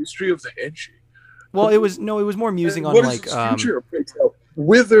is the history of the handshake? Well, it was more amusing on what like is future?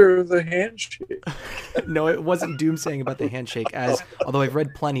 Wither the handshake. No, it wasn't doomsaying about the handshake. Although I've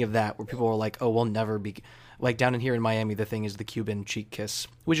read plenty of that where people were like, "Oh, we'll never be." Like down in here in Miami, the thing is the Cuban cheek kiss,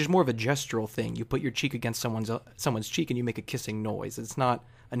 which is more of a gestural thing. You put your cheek against someone's cheek and you make a kissing noise. It's not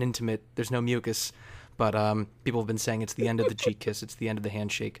an intimate. There's no mucus, but people have been saying it's the end of the cheek kiss. It's the end of the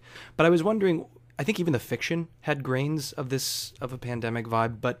handshake. But I was wondering. I think even the fiction had grains of a pandemic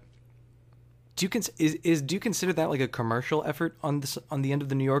vibe, but do you consider that like a commercial effort on the end of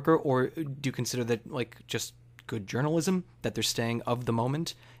the New Yorker, or do you consider that like just good journalism that they're staying of the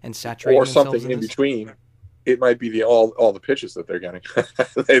moment and saturating or themselves something in between? It might be all the pitches that they're getting.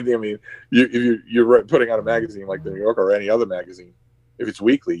 I mean, if you're putting out a magazine like the New Yorker or any other magazine, if it's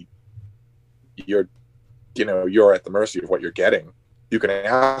weekly, you're at the mercy of what you're getting. You can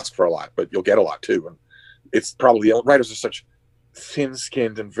ask for a lot, but you'll get a lot too. And it's probably writers are such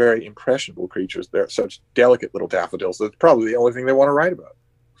thin-skinned and very impressionable creatures. They're such delicate little daffodils. That's probably the only thing they want to write about.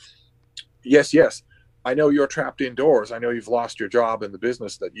 Yes, I know you're trapped indoors. I know you've lost your job in the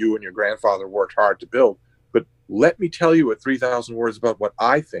business that you and your grandfather worked hard to build. But let me tell you at 3,000 words about what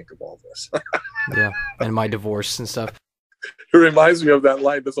I think of all this. Yeah, and my divorce and stuff. It reminds me of that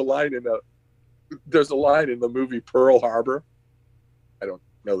line. There's a line in the movie Pearl Harbor. I don't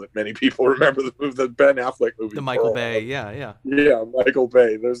know that many people remember the Ben Affleck movie. The Michael Bay, yeah. Yeah, Michael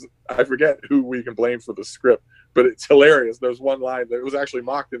Bay. I forget who we can blame for the script, but it's hilarious. There's one line that was actually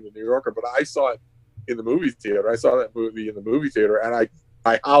mocked in the New Yorker, but I saw it in the movie theater. I saw that movie in the movie theater, and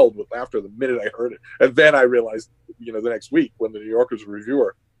I howled with laughter the minute I heard it. And then I realized, the next week when the New Yorker's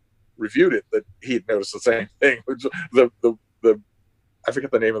reviewer reviewed it, that he had noticed the same thing. I forget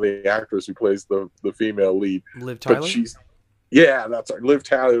the name of the actress who plays the female lead. Liv Tyler? Yeah, that's right. Liv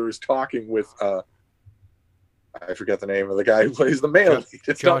Tyler is talking with I forget the name of the guy who plays the male lead.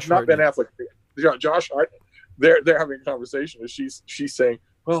 It's not Ben Affleck. Josh Hartnett. They're having a conversation, and she's saying,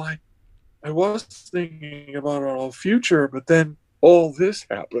 "Well, I was thinking about our future, but then all this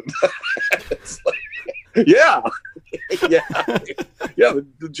happened." It's like, yeah.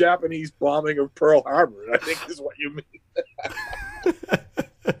 The Japanese bombing of Pearl Harbor, I think, is what you mean.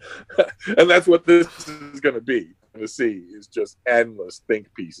 And that's what this is going to be. To see is just endless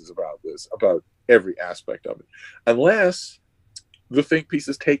think pieces about this, about every aspect of it, unless the think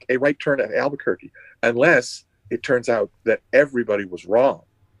pieces take a right turn at Albuquerque, unless it turns out that everybody was wrong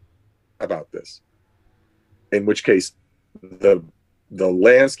about this, in which case the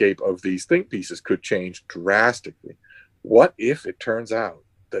landscape of these think pieces could change drastically. What if it turns out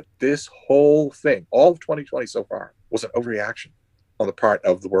that this whole thing, all of 2020 so far, was an overreaction on the part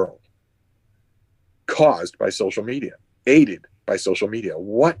of the world, caused by social media, aided by social media?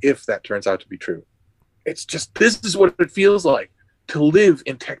 What if that turns out to be true? It's just, this is what it feels like to live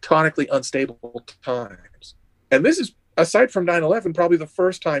in tectonically unstable times. And this is, aside from 9/11, probably the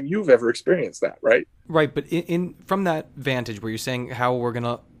first time you've ever experienced that, right? Right, but from that vantage where you're saying how we're going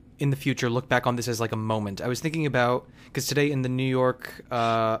to, in the future, look back on this as like a moment, I was thinking about, because today in the New York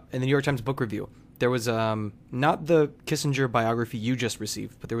Times book review, there was not the Kissinger biography you just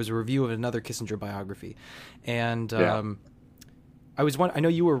received, but there was a review of another Kissinger biography, and I know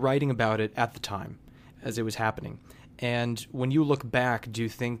you were writing about it at the time as it was happening, and when you look back, do you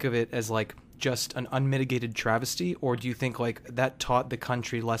think of it as like just an unmitigated travesty, or do you think like that taught the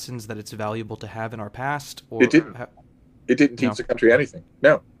country lessons that it's valuable to have in our past? Or it didn't. It didn't teach the country anything.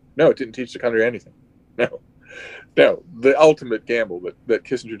 No, it didn't teach the country anything. No, the ultimate gamble that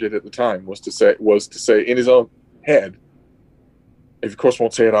Kissinger did at the time was to say in his own head, of course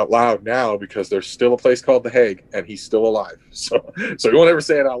won't say it out loud now because there's still a place called The Hague and he's still alive. So he won't ever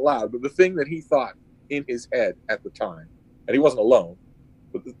say it out loud. But the thing that he thought in his head at the time, and he wasn't alone,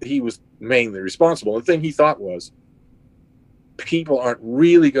 but he was mainly responsible. The thing he thought was, people aren't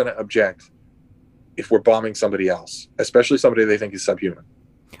really going to object if we're bombing somebody else, especially somebody they think is subhuman.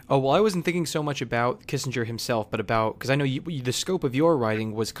 Oh, well, I wasn't thinking so much about Kissinger himself, but about, because I know the scope of your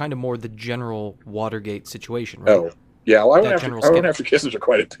writing was kind of more the general Watergate situation, right? Oh, yeah. Well, That general I went after Kissinger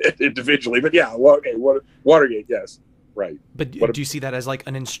quite a bit individually, but yeah. Well, okay. Watergate, yes, right. But do you see that as like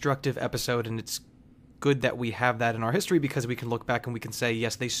an instructive episode, and it's good that we have that in our history because we can look back and we can say,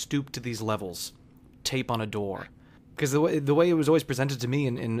 yes, they stooped to these levels. Tape on a door. Because the way it was always presented to me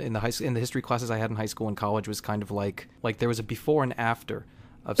in the history classes I had in high school and college was kind of like there was a before and after.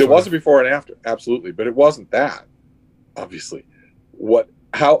 There was a before and after, absolutely, but it wasn't that. Obviously,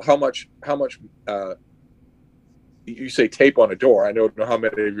 how much you say tape on a door? I don't know how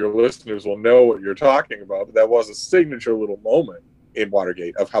many of your listeners will know what you're talking about, but that was a signature little moment in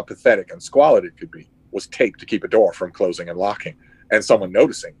Watergate of how pathetic and squalid it could be. Was tape to keep a door from closing and locking, and someone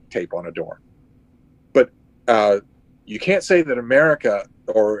noticing tape on a door. But you can't say that America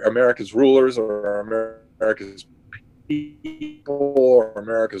or America's rulers or America's people or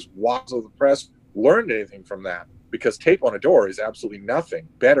America's watch of the press learned anything from that, because tape on a door is absolutely nothing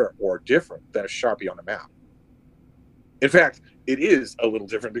better or different than a Sharpie on a map. In fact, it is a little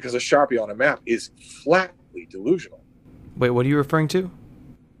different because a Sharpie on a map is flatly delusional. Wait, what are you referring to?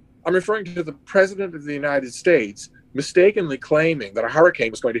 I'm referring to the President of the United States mistakenly claiming that a hurricane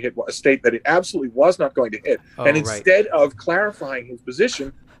was going to hit a state that it absolutely was not going to hit. And instead of clarifying his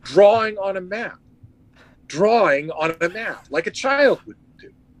position, drawing on a map like a child would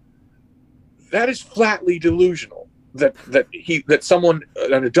do. That is flatly delusional that someone,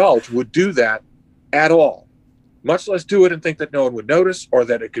 an adult, would do that at all, much less do it and think that no one would notice, or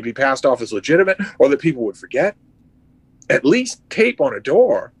that it could be passed off as legitimate, or that people would forget. At least tape on a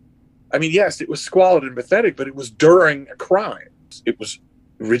door. I mean, yes, it was squalid and pathetic, but it was during a crime. It was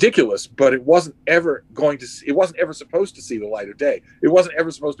ridiculous, but it wasn't ever supposed to see the light of day. It wasn't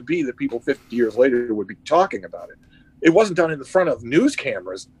ever supposed to be that people 50 years later would be talking about it. It wasn't done in the front of news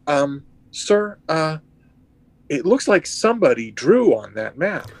cameras. Sir, it looks like somebody drew on that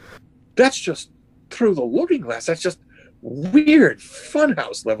map. That's just through the looking glass. That's just weird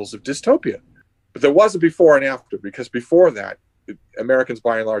funhouse levels of dystopia. But there was a before and after, because before that, Americans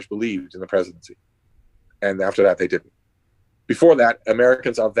by and large believed in the presidency. And after that, they didn't. Before that,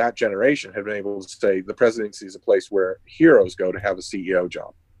 Americans of that generation had been able to say the presidency is a place where heroes go to have a CEO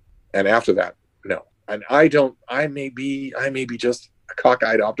job. And after that, no. And I may be just a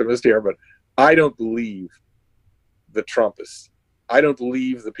cockeyed optimist here, but I don't believe the Trumpists. I don't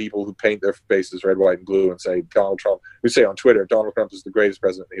believe the people who paint their faces red, white, and blue and say Donald Trump, who say on Twitter, Donald Trump is the greatest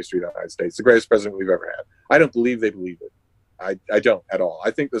president in the history of the United States, the greatest president we've ever had. I don't believe they believe it. I don't at all.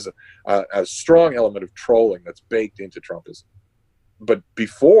 I think there's a strong element of trolling that's baked into Trumpism. But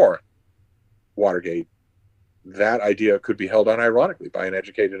before Watergate, that idea could be held unironically by an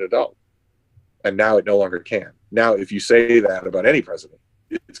educated adult. And now it no longer can. Now, if you say that about any president,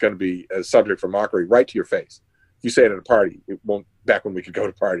 it's going to be a subject for mockery right to your face. If you say it at a party, it won't, back when we could go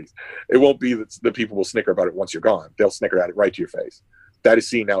to parties, it won't be that the people will snicker about it once you're gone. They'll snicker at it right to your face. That is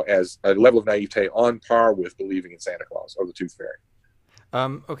seen now as a level of naivete on par with believing in Santa Claus or the Tooth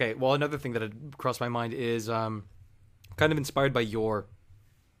Fairy. Okay, well, another thing that had crossed my mind is kind of inspired by your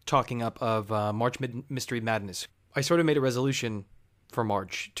talking up of March Mystery Madness. I sort of made a resolution for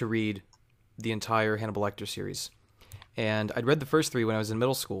March to read the entire Hannibal Lecter series. And I'd read the first 3 when I was in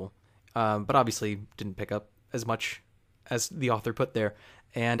middle school, but obviously didn't pick up as much as the author put there.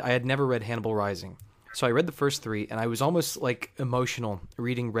 And I had never read Hannibal Rising. So I read the first 3, and I was almost like emotional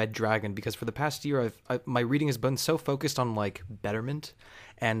reading Red Dragon, because for the past year, my reading has been so focused on like betterment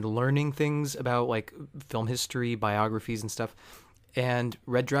and learning things about like film history, biographies, and stuff. And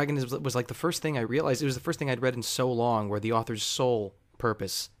Red Dragon was like the first thing I realized. It was the first thing I'd read in so long where the author's sole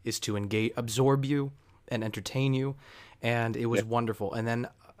purpose is to absorb you and entertain you, and it was wonderful. And then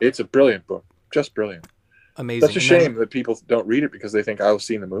it's a brilliant book, just brilliant. Amazing. Such a shame that people don't read it because they think I've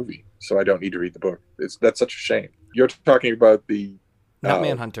seen the movie, so I don't need to read the book. That's such a shame. You're talking about the not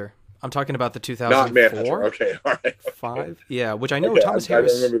Manhunter. I'm talking about the 2004. Not Manhunter. Okay, all right. 5. Yeah, which I know Thomas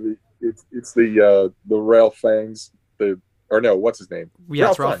Harris. I remember it's the Ralph Fiennes. What's his name? Yeah,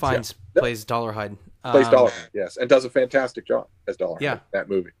 it's Ralph Fiennes plays Dollarhide. Plays Dollarhide, yes, and does a fantastic job as Dollarhide. Yeah. That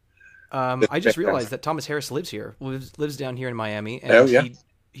movie. I just realized that Thomas Harris lives down here in Miami, and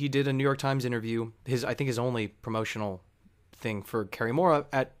he did a New York Times interview. I think his only promotional thing for Carrie Mora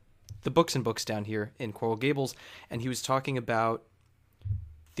at the Books and Books down here in Coral Gables, and he was talking about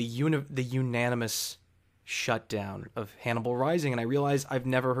the unanimous shutdown of Hannibal Rising, and I realized I've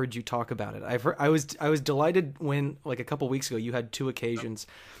never heard you talk about it. I was delighted when, like, a couple weeks ago you had 2 occasions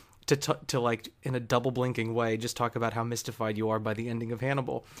to like in a double blinking way just talk about how mystified you are by the ending of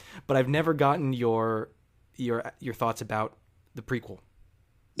Hannibal, but I've never gotten your thoughts about the prequel.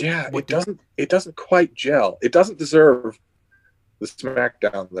 Yeah, What it doesn't quite gel. It doesn't deserve the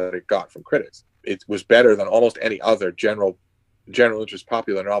smackdown that it got from critics. It was better than almost any other general interest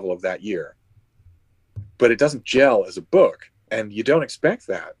popular novel of that year, but it doesn't gel as a book, and you don't expect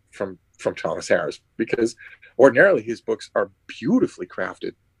that from Thomas Harris, because ordinarily his books are beautifully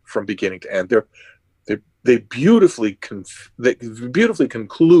crafted from beginning to end. They beautifully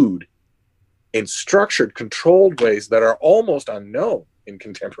conclude in structured, controlled ways that are almost unknown in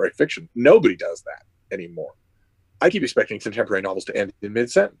contemporary fiction. Nobody does that anymore. I keep expecting contemporary novels to end in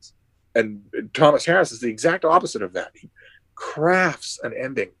mid-sentence, and Thomas Harris is the exact opposite of that. He crafts an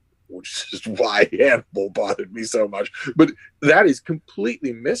ending, which is why Hannibal bothered me so much. But that is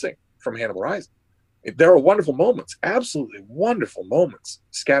completely missing from Hannibal Rising. There are wonderful moments, absolutely wonderful moments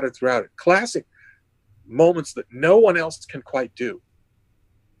scattered throughout it. Classic moments that no one else can quite do.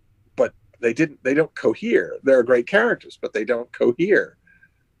 But they don't cohere. They're great characters, but they don't cohere.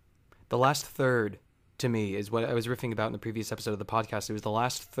 The last third, to me, is what I was riffing about in the previous episode of the podcast. It was the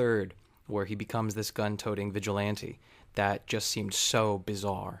last third where he becomes this gun-toting vigilante that just seemed so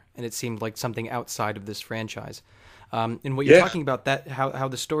bizarre, and it seemed like something outside of this franchise. And what you're talking about, that how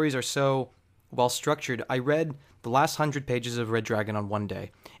the stories are so well structured. I read the last 100 pages of Red Dragon on one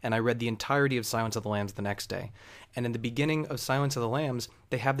day, and I read the entirety of Silence of the Lambs the next day. And in the beginning of Silence of the Lambs,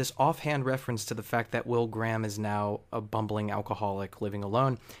 they have this offhand reference to the fact that Will Graham is now a bumbling alcoholic living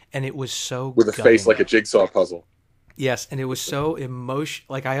alone, and it was so with a face like a jigsaw puzzle. Yes, and it was so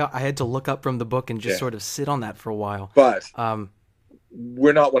emotional. Like I had to look up from the book and just sort of sit on that for a while. But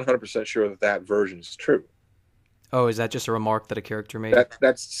we're not 100% sure that version is true. Oh, is that just a remark that a character made?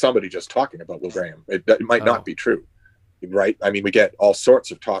 That's somebody just talking about Will Graham. It might not be true, right? I mean, we get all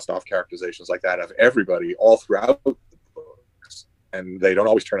sorts of tossed off characterizations like that of everybody all throughout the books, and they don't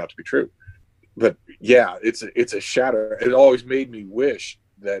always turn out to be true. But yeah, it's a shatter. It always made me wish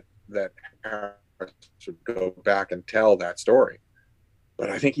that Harris would go back and tell that story. But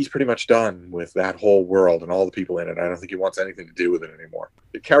I think he's pretty much done with that whole world and all the people in it. I don't think he wants anything to do with it anymore.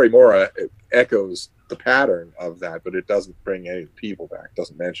 Carrie Mora echoes the pattern of that, but it doesn't bring any of the people back. It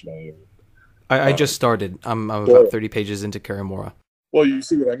doesn't mention any of it. I just started. I'm about 30 pages into Carrie Mora. Well, you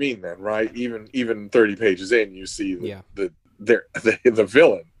see what I mean then, right? Even 30 pages in, you see the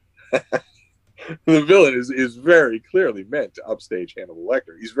villain. The villain is very clearly meant to upstage Hannibal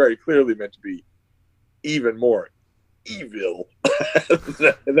Lecter. He's very clearly meant to be even more evil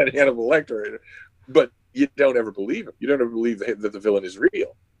than Hannibal Lecter, but you don't ever believe him. You don't ever believe that the villain is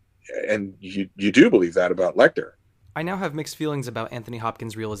real, and you do believe that about Lecter. I now have mixed feelings about Anthony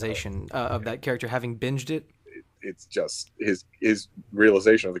Hopkins' realization of that character, having binged it. It's just his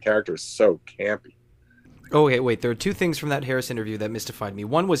realization of the character is so campy. Oh, okay, wait. There are two things from that Harris interview that mystified me.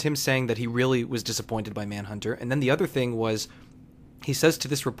 One was him saying that he really was disappointed by Manhunter, and then the other thing was he says to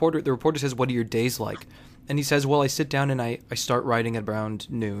this reporter, the reporter says, "What are your days like?" And he says, "Well, I sit down and I start writing at around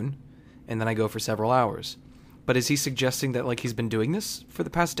noon, and then I go for several hours." But is he suggesting that, like, he's been doing this for the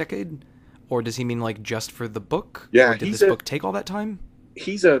past decade? Or does he mean, like, just for the book? Yeah, or did this book take all that time?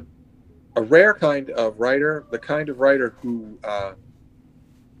 He's a rare kind of writer, the kind of writer who,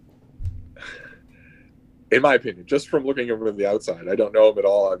 in my opinion, just from looking over the outside, I don't know him at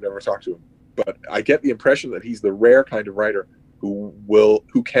all, I've never talked to him, but I get the impression that he's the rare kind of writer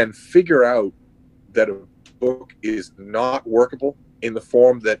who can figure out that a book is not workable in the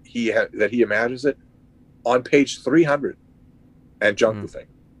form that he imagines it on page 300 and junk the thing.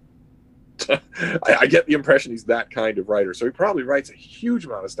 I get the impression he's that kind of writer. So he probably writes a huge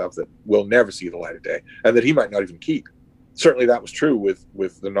amount of stuff that will never see the light of day and that he might not even keep. Certainly that was true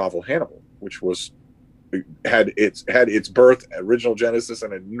with the novel Hannibal, which had its birth, original genesis,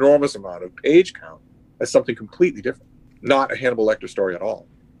 an enormous amount of page count as something completely different. Not a Hannibal Lecter story at all.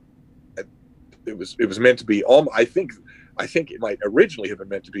 It was meant to be. I think it might originally have been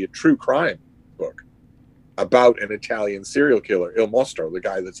meant to be a true crime book about an Italian serial killer, Il Mostro, the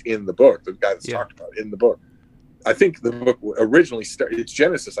guy that's in the book, the guy that's talked about in the book. I think the book originally its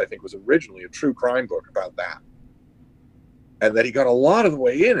genesis, I think, was originally a true crime book about that, and that he got a lot of the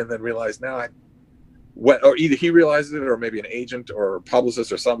way in, and then realized or either he realized it, or maybe an agent or a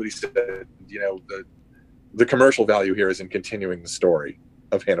publicist or somebody said, the commercial value here is in continuing the story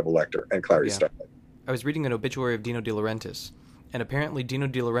of Hannibal Lecter and Clarice Starling. I was reading an obituary of Dino De Laurentiis, and apparently Dino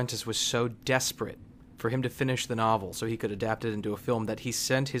De Laurentiis was so desperate for him to finish the novel so he could adapt it into a film that he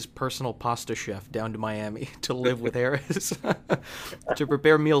sent his personal pasta chef down to Miami to live with Harris to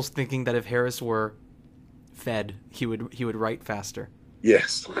prepare meals, thinking that if Harris were fed, he would write faster.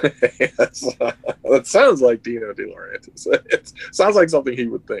 Yes. That sounds like Dino De Laurentiis. It sounds like something he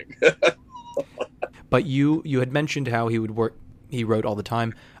would think. But you had mentioned how he would work he wrote all the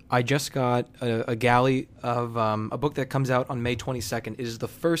time. I just got a galley of a book that comes out on May 22nd. It is the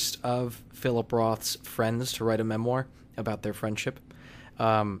first of Philip Roth's friends to write a memoir about their friendship.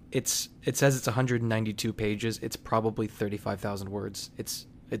 It says it's 192 pages. It's probably 35,000 words. It's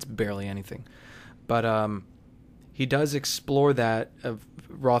barely anything. But he does explore that of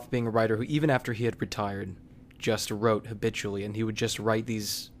Roth being a writer who, even after he had retired, just wrote habitually, and he would just write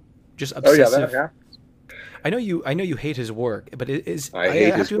these just obsessive. Oh yeah, that happens. I know you hate his work, but I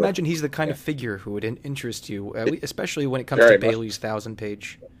have to imagine he's the kind of figure who would interest you, especially when it comes to Bailey's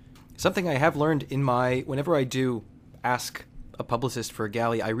 1,000-page. Something I have learned whenever I do ask a publicist for a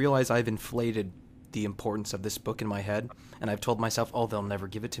galley, I realize I've inflated the importance of this book in my head, and I've told myself, oh, they'll never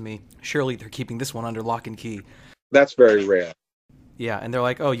give it to me. Surely they're keeping this one under lock and key. That's very rare. Yeah, and they're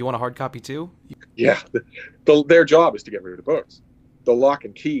like, oh, you want a hard copy too? Yeah, their job is to get rid of books. The lock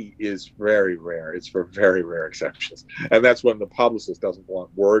and key is very rare. It's for very rare exceptions. And that's when the publicist doesn't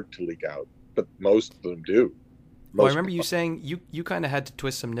want word to leak out. But most of them do. Well, I remember you saying you kind of had to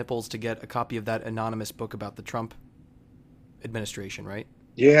twist some nipples to get a copy of that anonymous book about the Trump administration, right?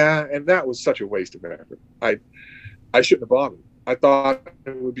 Yeah, and that was such a waste of effort. I shouldn't have bothered. I thought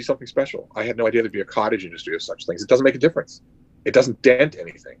it would be something special. I had no idea there'd be a cottage industry of such things. It doesn't make a difference. It doesn't dent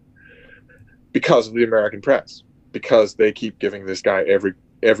anything because of the American press. Because they keep giving this guy every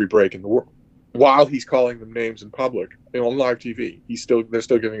break in the world, while he's calling them names in public, on live TV. They're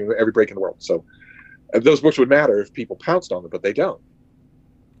still giving him every break in the world. So those books would matter if people pounced on them, but they don't.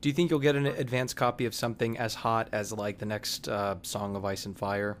 Do you think you'll get an advance copy of something as hot as like the next Song of Ice and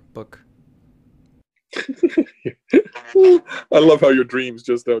Fire book? I love how your dreams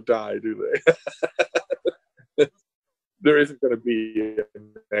just don't die, do they? There isn't going to be a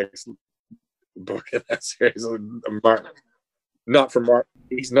next book in that series. Not from Mark.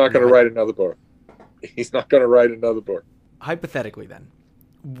 He's not going to write another book. He's not going to write another book. Hypothetically, then,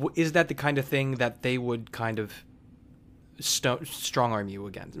 is that the kind of thing that they would kind of strong arm you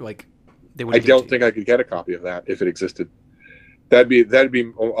against? Like they would. I don't think I could get a copy of that if it existed. That'd be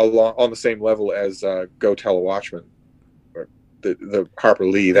on the same level as Go Tell a Watchman, or the Harper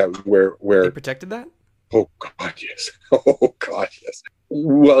Lee. That where they protected that. Oh God, yes. Oh God, yes.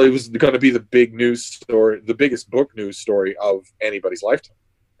 Well, it was going to be the big news story, the biggest book news story of anybody's lifetime,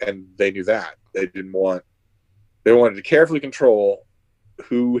 and they knew that. They wanted to carefully control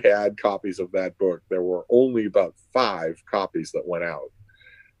who had copies of that book. There were only about 5 copies that went out,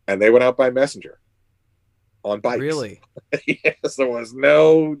 and they went out by messenger on bikes. Really? Yes, there was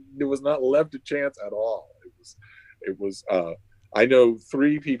not left a chance at all. It was. I know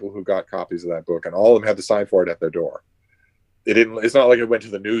 3 people who got copies of that book, and all of them had to sign for it at their door. It's not like it went to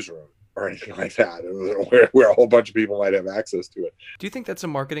the newsroom or anything like that. It was where a whole bunch of people might have access to it. Do you think that's a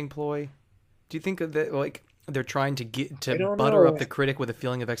marketing ploy? Do you think that like they're trying to butter up the critic with a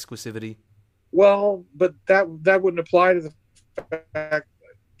feeling of exclusivity? Well, but that wouldn't apply to the fact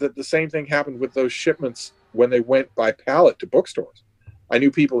that the same thing happened with those shipments when they went by pallet to bookstores. I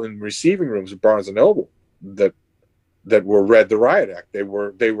knew people in receiving rooms at Barnes and Noble that were read the Riot Act. They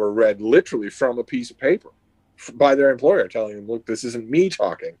were read literally from a piece of paper by their employer, telling them, "Look, this isn't me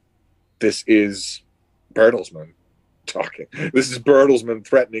talking. This is Bertelsmann talking. This is Bertelsmann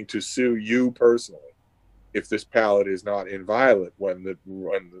threatening to sue you personally if this pallet is not inviolate when the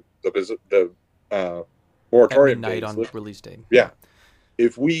moratorium at midnight on lifted." Release date. Yeah.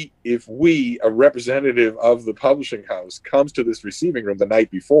 If we, a representative of the publishing house, comes to this receiving room the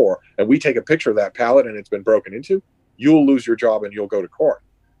night before and we take a picture of that pallet and it's been broken into, you'll lose your job and you'll go to court.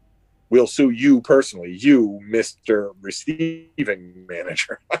 We'll sue you personally, you, Mr. Receiving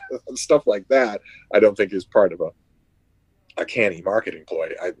Manager. Stuff like that, I don't think is part of a canny marketing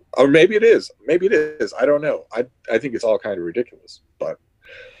ploy. Or maybe it is. Maybe it is. I don't know. I think it's all kind of ridiculous. But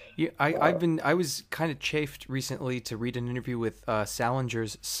yeah, I was kind of chafed recently to read an interview with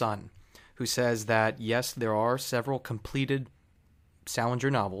Salinger's son, who says that yes, there are several completed Salinger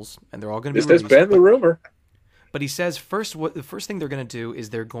novels, and they're all going to be released. This has been the rumor. But he says the first thing they're going to do is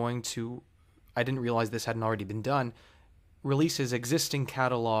they're going to, I didn't realize this hadn't already been done, release his existing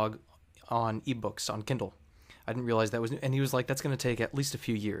catalog on ebooks on Kindle. I didn't realize that was new. And he was like, that's going to take at least a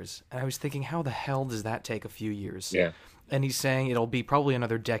few years. And I was thinking, how the hell does that take a few years? Yeah. And he's saying it'll be probably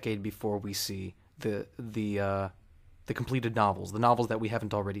another decade before we see the completed novels, the novels that we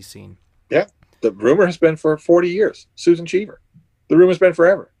haven't already seen. Yeah. The rumor has been for 40 years. Susan Cheever. The rumor's been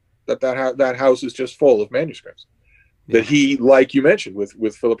forever that house is just full of manuscripts. Yeah. That he, like you mentioned,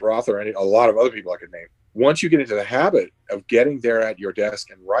 with Philip Roth or a lot of other people I could name, once you get into the habit of getting there at your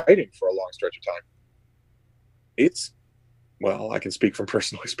desk and writing for a long stretch of time, I can speak from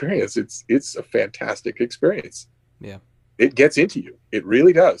personal experience. It's a fantastic experience. Yeah. it gets into you. It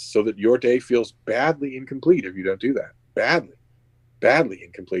really does, so that your day feels badly incomplete if you don't do that. Badly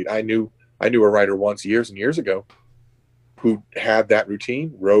incomplete. I knew a writer once, years and years ago, who had that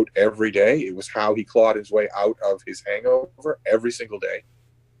routine, wrote every day. It was how he clawed his way out of his hangover every single day.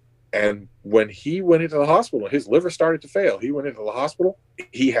 And when he went into the hospital, his liver started to fail. He went into the hospital.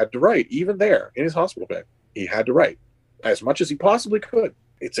 He had to write, even there in his hospital bed. He had to write as much as he possibly could.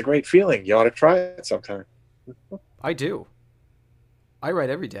 It's a great feeling. You ought to try it sometime. I do. I write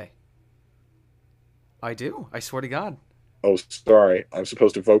every day. I do. I swear to God. Oh, sorry. I'm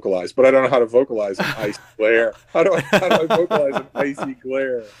supposed to vocalize, but I don't know how to vocalize an icy glare. How do I vocalize an icy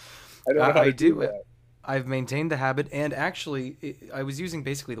glare? I don't know how to do that. I've maintained the habit, and actually, I was using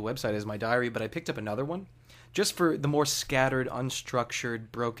basically the website as my diary, but I picked up another one just for the more scattered,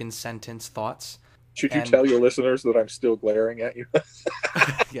 unstructured, broken sentence thoughts. Should you tell your listeners that I'm still glaring at you?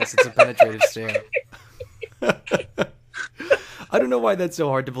 Yes, it's a penetrative stare. I don't know why that's so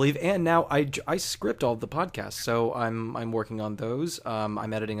hard to believe. And now I script all of the podcasts, so I'm working on those.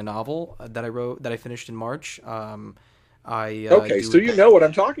 I'm editing a novel that I wrote that I finished in March. Okay, so you know what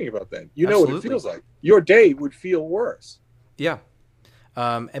I'm talking about then. You know what it feels like. Your day would feel worse. Yeah.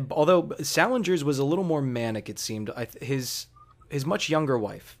 Although Salinger's was a little more manic, it seemed. His much younger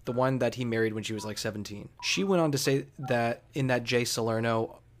wife, the one that he married when she was like 17, she went on to say that in that Jay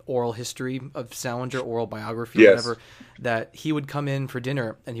Salerno oral history of Salinger, oral biography, yes, whatever, that he would come in for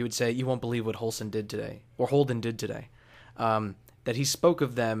dinner and he would say, "You won't believe what Holden did today." That he spoke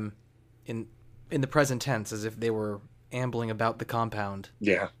of them in the present tense as if they were ambling about the compound,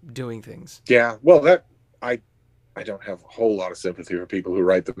 doing things. Yeah, well, that I don't have a whole lot of sympathy for people who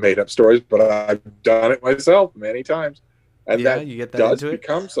write the made-up stories, but I've done it myself many times, and that you get that does into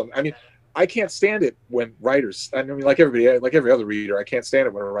become something. I mean, I can't stand it when writers. I mean, like every other reader, I can't stand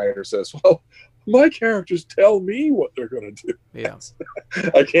it when a writer says, "Well, my characters tell me what they're going to do." Yeah,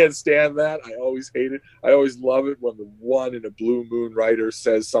 I can't stand that. I always hate it. I always love it when the one in a blue moon writer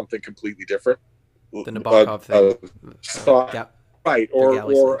says something completely different. The Nabokov thing. Right,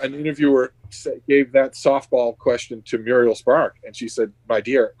 or an interviewer gave that softball question to Muriel Spark, and she said, "My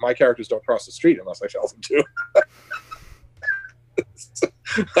dear, my characters don't cross the street unless I tell them to."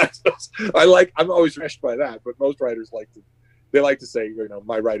 I'm always refreshed by that, but most writers like to say, you know,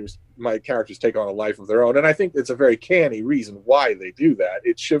 my characters take on a life of their own, and I think it's a very canny reason why they do that.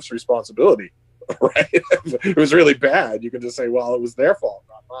 It shifts responsibility, right? If it was really bad, you can just say, well, it was their fault,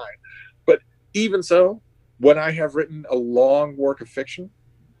 not mine. But even so, when I have written a long work of fiction,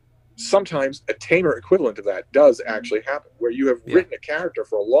 sometimes a tamer equivalent of that does actually happen, where you have written a character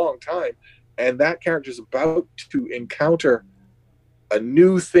for a long time, and that character is about to encounter a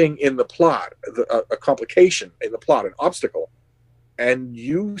new thing in the plot, a complication in the plot, an obstacle, and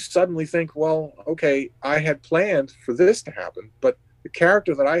you suddenly think, well, okay, I had planned for this to happen, but the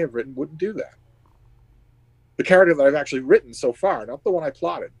character that I have written wouldn't do that. The character that I've actually written so far, not the one I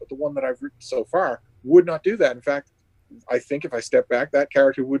plotted, but the one that I've written so far, would not do that. In fact, I think if I step back, that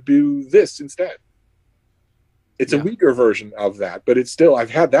character would do this instead. It's a weaker version of that, but it's still,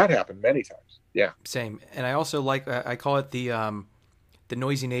 I've had that happen many times. Yeah. Same. And I also like, I call it the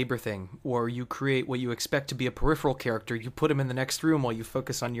noisy neighbor thing, where you create what you expect to be a peripheral character. You put him in the next room while you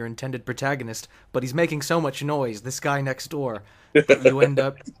focus on your intended protagonist, but he's making so much noise, this guy next door, that you end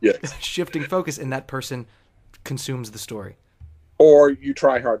up shifting focus, and that person consumes the story. Or you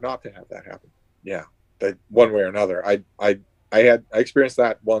try hard not to have that happen. Yeah, but one way or another. I experienced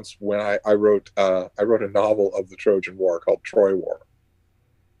that once when I wrote a novel of the Trojan War called Troy War,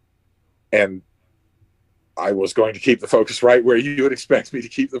 and I was going to keep the focus right where you would expect me to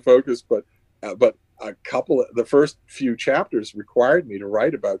keep the focus, but the first few chapters required me to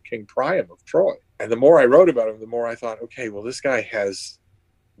write about King Priam of Troy, and the more I wrote about him, the more I thought, okay, well, this guy has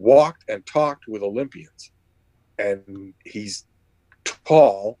walked and talked with Olympians, and he's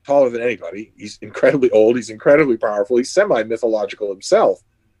taller than anybody. He's incredibly old. He's incredibly powerful. He's semi-mythological himself.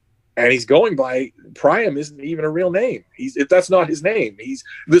 And he's going by, Priam isn't even a real name. That's not his name.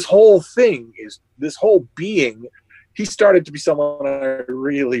 This whole being, he started to be someone I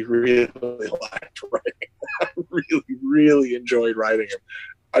really, really liked writing. I really, really enjoyed writing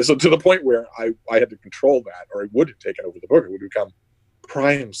him. So to the point where I had to control that, or I would have taken over the book. It would become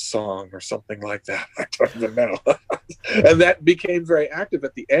Priam's Song or something like that. I don't even know. And that became very active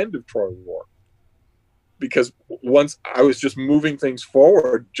at the end of Troy War, because once I was just moving things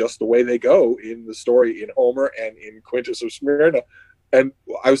forward just the way they go in the story in Homer and in Quintus of Smyrna, and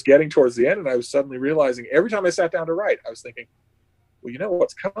I was getting towards the end, and I was suddenly realizing every time I sat down to write, I was thinking, well, you know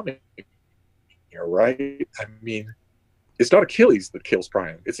what's coming here, right? I mean, it's not Achilles that kills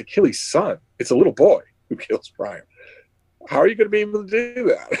Priam. It's Achilles' son. It's a little boy who kills Priam. How are you going to be able to do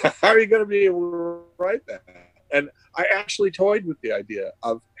that? How are you going to be able to write that? And I actually toyed with the idea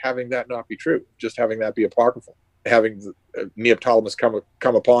of having that not be true, just having that be apocryphal, having Neoptolemus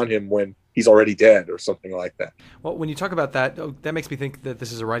come upon him when he's already dead or something like that. Well, when you talk about that, that makes me think that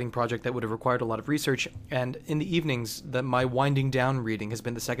this is a writing project that would have required a lot of research. And in the evenings, my winding down reading has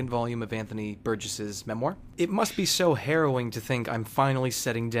been the second volume of Anthony Burgess's memoir. It must be so harrowing to think I'm finally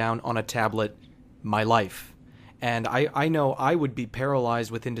setting down on a tablet my life. And I know I would be paralyzed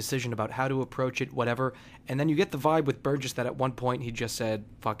with indecision about how to approach it, whatever. And then you get the vibe with Burgess that at one point he just said,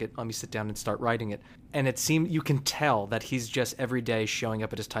 fuck it, let me sit down and start writing it. And it seemed, you can tell that he's just every day showing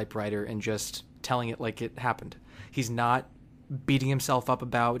up at his typewriter and just telling it like it happened. He's not beating himself up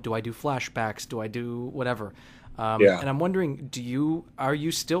about, do I do flashbacks? Do I do whatever? And I'm wondering, are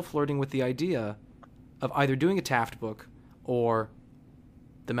you still flirting with the idea of either doing a Taft book or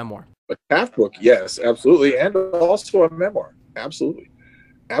the memoir? A Taft book, yes, absolutely, and also a memoir, absolutely.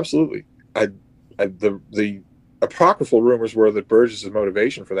 The apocryphal rumors were that Burgess's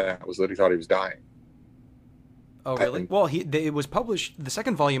motivation for that was that he thought he was dying. Oh, really? Well, it was published, the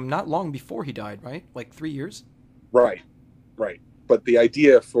second volume, not long before he died, right? Like 3 years? Right. But the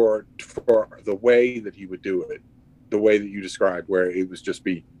idea for the way that he would do it, the way that you described, where it was just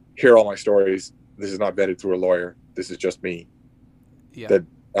be, here are all my stories, this is not vetted through a lawyer, this is just me. Yeah.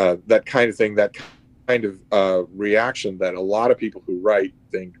 That kind of thing, that kind of reaction that a lot of people who write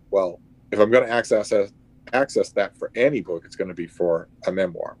think, well, if I'm going to access that for any book, it's going to be for a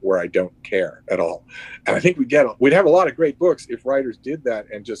memoir where I don't care at all. And I think we'd have a lot of great books if writers did that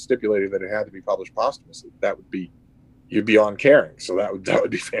and just stipulated that it had to be published posthumously. You'd be on caring. So that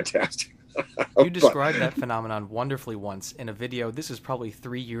would be fantastic. You described that phenomenon wonderfully once in a video. This is probably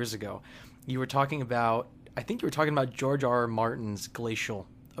 3 years ago. You were talking about George R. R. Martin's glacial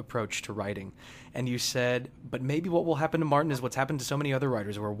approach to writing, and you said, but maybe what will happen to Martin is what's happened to so many other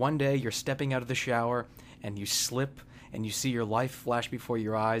writers, where one day you're stepping out of the shower and you slip and you see your life flash before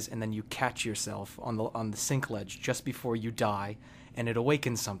your eyes, and then you catch yourself on the sink ledge just before you die, and it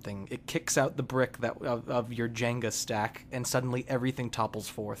awakens something. It kicks out the brick of your Jenga stack, and suddenly everything topples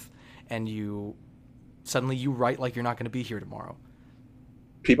forth, and you write like you're not going to be here tomorrow.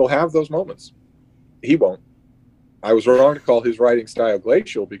 People have those moments. He won't. I was wrong to call his writing style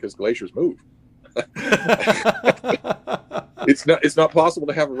glacial because glaciers move. It's not possible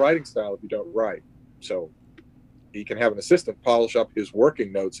to have a writing style if you don't write. So he can have an assistant polish up his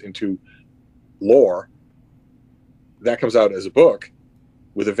working notes into lore. That comes out as a book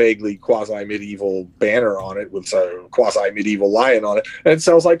with a vaguely quasi-medieval banner on it with a quasi-medieval lion on it, and it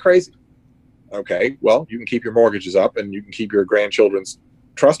sells like crazy. Okay, well, you can keep your mortgages up and you can keep your grandchildren's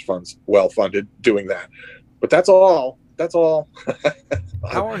trust funds well funded doing that. But that's all.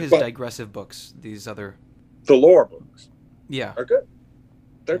 How are his digressive books, these other... The lore books. Yeah. Are good.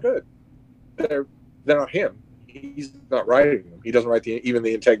 They're good. They're not him. He's not writing them. He doesn't write even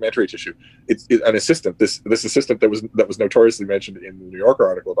the integumentary tissue. It's an assistant. This assistant that was notoriously mentioned in the New Yorker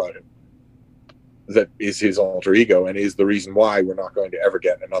article about him. That is his alter ego and is the reason why we're not going to ever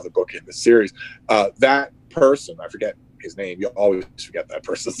get another book in this series. That person, I forget his name. You always forget that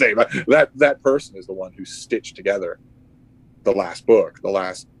person's name. That person is the one who stitched together the last book, the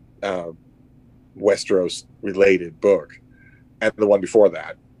last Westeros related book, and the one before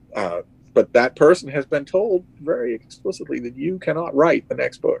that. But that person has been told very explicitly that you cannot write the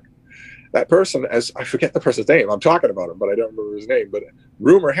next book. That person, I forget the person's name. I'm talking about him, but I don't remember his name. But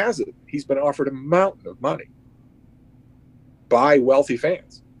rumor has it he's been offered a mountain of money by wealthy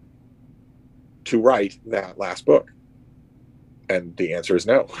fans to write that last book. And the answer is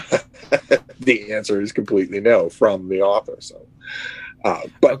no. The answer is completely no from the author. So,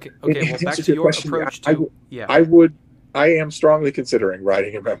 but okay. Well, back to your question, approach to I am strongly considering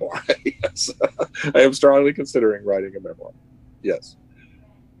writing a memoir. Yes, I am strongly considering writing a memoir. Yes,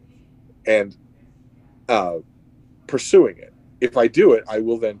 and pursuing it. If I do it, I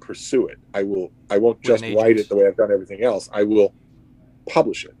will then pursue it. I won't just write it the way I've done everything else. I will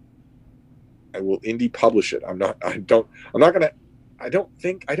publish it. I will indie publish it. I don't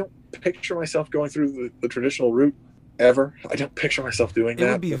picture myself going through the traditional route ever. I don't picture myself doing that.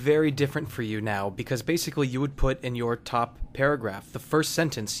 It would be very different for you now, because basically you would put in your top paragraph, the first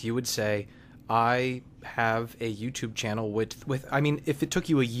sentence, you would say, I have a YouTube channel with I mean, if it took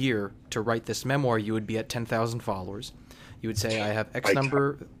you a year to write this memoir, you would be at 10,000 followers. You would say, I have X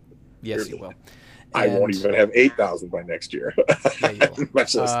number. Yes, you will. I won't even have 8,000 by next year. Yeah, you will.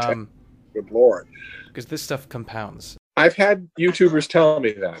 Much less 10. Good Lord. Because this stuff compounds. I've had YouTubers tell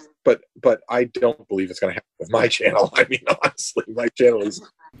me that, but I don't believe it's going to happen with my channel. I mean, honestly, my channel is...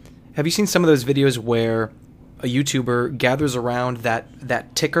 Have you seen some of those videos where a YouTuber gathers around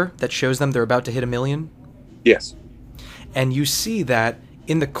that ticker that shows them they're about to hit 1 million. Yes. And you see that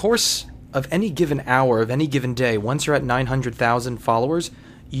in the course of any given hour, of any given day, once you're at 900,000 followers,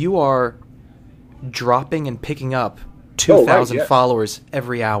 you are dropping and picking up 2,000 followers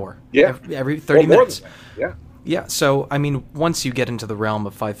every hour. Yeah. Every 30 minutes. Yeah. Yeah, so, I mean, once you get into the realm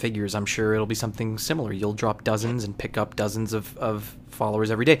of 5 figures, I'm sure it'll be something similar. You'll drop dozens and pick up dozens of followers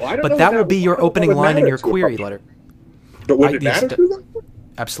every day. Well, but that will be your opening line in your query letter. But would it matter to them?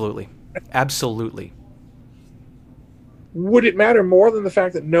 Absolutely. Absolutely. Would it matter more than the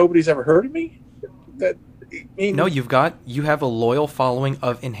fact that nobody's ever heard of me? No, you have a loyal following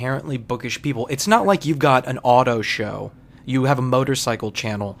of inherently bookish people. It's not like you've got an auto show. You have a motorcycle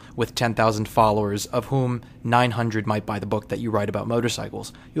channel with 10,000 followers, of whom 900 might buy the book that you write about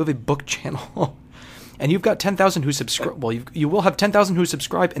motorcycles. You have a book channel, and you've got 10,000 who subscribe. Well, you will have 10,000 who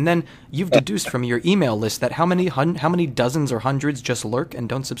subscribe, and then you've deduced from your email list that how many dozens or hundreds just lurk and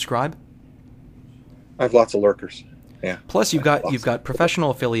don't subscribe? I have lots of lurkers. Yeah. Plus, you've got professional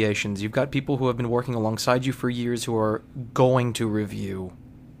affiliations. You've got people who have been working alongside you for years who are going to review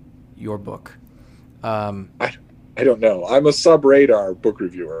your book. I don't know. I'm a sub-radar book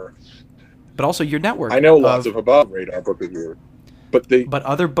reviewer. But also your network. I know lots of above-radar book reviewers. But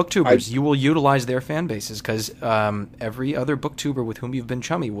other booktubers, you will utilize their fan bases, because every other booktuber with whom you've been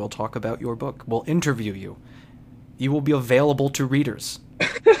chummy will talk about your book, will interview you. You will be available to readers.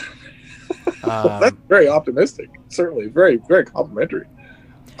 That's very optimistic. Certainly, very, very complimentary.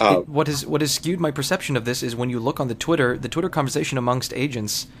 What has skewed my perception of this is when you look on the Twitter conversation amongst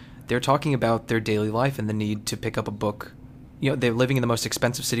agents, they're talking about their daily life and the need to pick up a book. You know, they're living in the most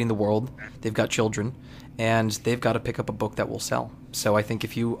expensive city in the world. They've got children, and they've got to pick up a book that will sell. So I think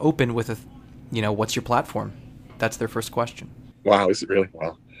if you open with what's your platform? That's their first question. Wow, is it really?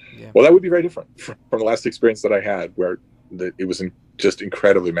 Wow. Yeah. Well, that would be very different from the last experience that I had, where it was just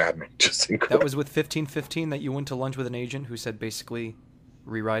incredibly maddening. Just incredible. That was with 1515 that you went to lunch with an agent who said basically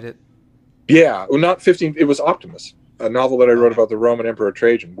rewrite it? Yeah, well, not 15. It was Optimus, a novel that I wrote about the Roman Emperor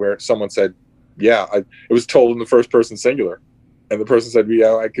Trajan, where someone said, yeah, it was told in the first person singular. And the person said,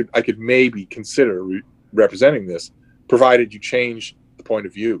 yeah, I could maybe consider representing this, provided you change the point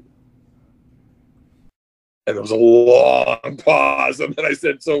of view. And there was a long pause. And then I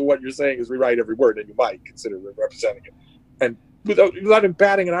said, so what you're saying is rewrite every word, and you might consider representing it. And without him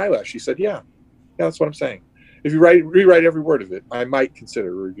batting an eyelash, she said, yeah, that's what I'm saying. If you rewrite every word of it, I might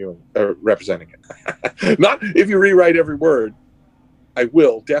consider representing it. Not if you rewrite every word, I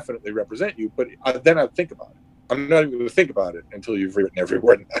will definitely represent you, but then I'll think about it. I'm not even going to think about it until you've rewritten every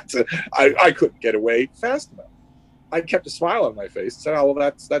word. I couldn't get away fast enough. I kept a smile on my face and said, "Oh,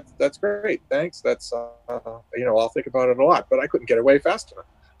 well, that's great, thanks. That's I'll think about it a lot." But I couldn't get away fast enough.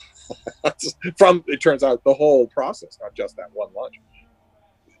 From, it turns out, the whole process, not just that one lunch.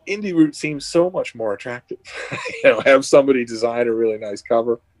 Indie Route seems so much more attractive. Have somebody design a really nice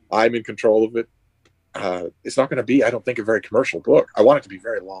cover. I'm in control of it. It's not going to be, I don't think, a very commercial book. I want it to be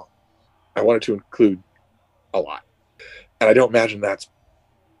very long. I want it to include a lot, and I don't imagine that's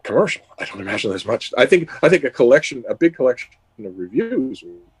commercial. I don't imagine there's much. I think a big collection of reviews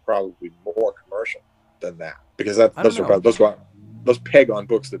will probably be more commercial than that, because those peg on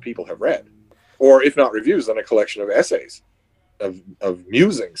books that people have read, or if not reviews, then a collection of essays, of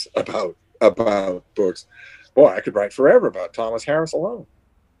musings about books. Boy, I could write forever about Thomas Harris alone,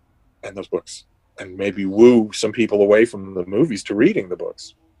 and those books, and maybe woo some people away from the movies to reading the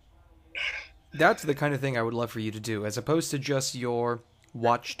books. That's the kind of thing I would love for you to do, as opposed to just your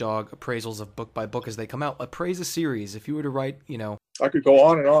watchdog appraisals of book by book as they come out. Appraise a series. If you were to write, I could go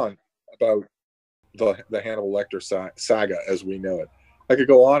on and on about the Hannibal Lecter saga as we know it. I could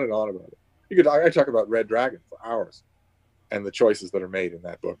go on and on about it. I talk about Red Dragon for hours and the choices that are made in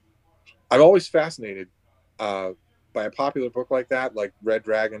that book. I'm always fascinated by a popular book like that, like Red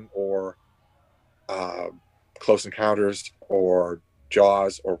Dragon or Close Encounters or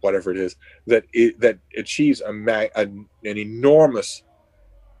Jaws or whatever it is, that achieves an enormous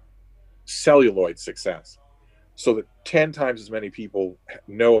celluloid success, so that 10 times as many people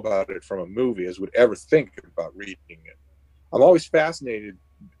know about it from a movie as would ever think about reading it. I'm always fascinated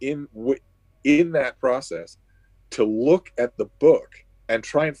in that process to look at the book and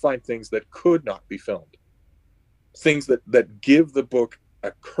try and find things that could not be filmed, things that give the book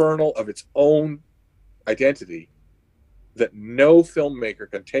a kernel of its own identity that no filmmaker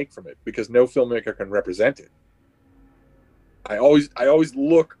can take from it, because no filmmaker can represent it. I always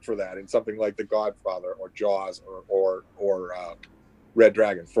look for that in something like The Godfather or Jaws or Red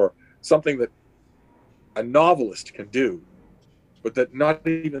Dragon, for something that a novelist can do, but that not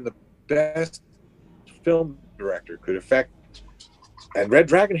even the best filmmaker director could affect. And Red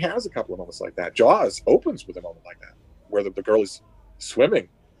Dragon has a couple of moments like that. Jaws opens with a moment like that, where the girl is swimming,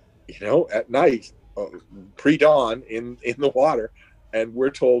 at night, pre-dawn in the water, and we're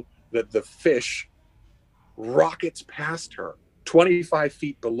told that the fish rockets past her 25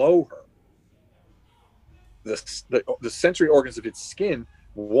 feet below her. The sensory organs of its skin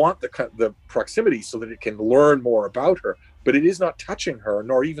want the proximity so that it can learn more about her, but it is not touching her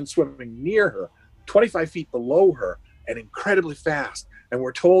nor even swimming near her. 25 feet below her and incredibly fast. And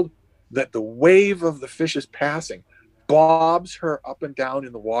we're told that the wave of the fish's passing bobs her up and down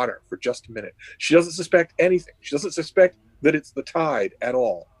in the water for just a minute. She doesn't suspect anything. She doesn't suspect that it's the tide at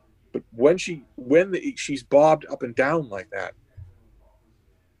all. But when she's bobbed up and down like that,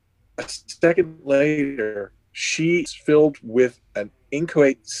 a second later, she's filled with an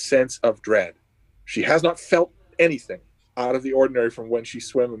inchoate sense of dread. She has not felt anything out of the ordinary from when she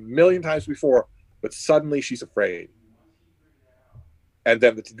swam a million times before, but suddenly she's afraid. And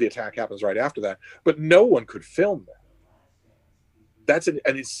then the attack happens right after that. But no one could film that. That's an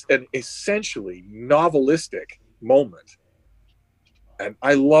essentially novelistic moment. And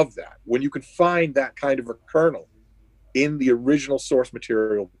I love that. When you can find that kind of a kernel in the original source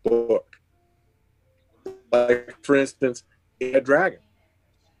material book. Like, for instance, in Red Dragon,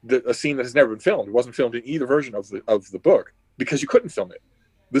 a scene that has never been filmed. It wasn't filmed in either version of the book because you couldn't film it.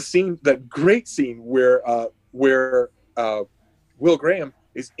 That great scene where Will Graham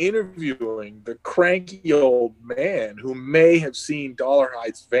is interviewing the cranky old man who may have seen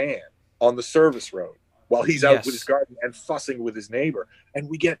Dollarhide's van on the service road while he's out with his garden and fussing with his neighbor.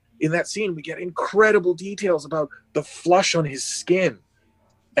 And in that scene, we get incredible details about the flush on his skin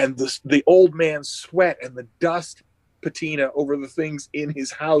and the old man's sweat and the dust patina over the things in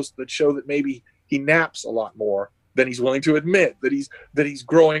his house that show that maybe he naps a lot more than he's willing to admit, that he's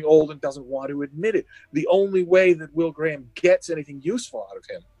growing old and doesn't want to admit it. The only way that Will Graham gets anything useful out of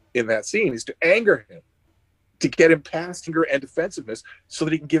him in that scene is to anger him, to get him past anger and defensiveness so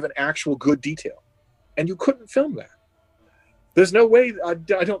that he can give an actual good detail. And you couldn't film that. There's no way, I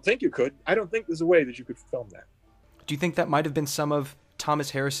don't think you could. I don't think there's a way that you could film that. Do you think that might have been some of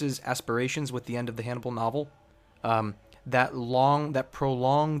Thomas Harris's aspirations with the end of the Hannibal novel? That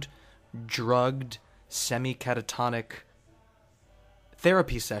prolonged, drugged, semi-catatonic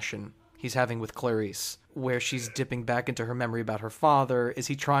therapy session he's having with Clarice, where she's dipping back into her memory about her father. Is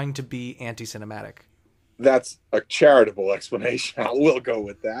he trying to be anti-cinematic? That's a charitable explanation. We'll go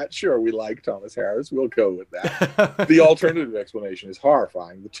with that. Sure, we like Thomas Harris. We'll go with that. The alternative explanation is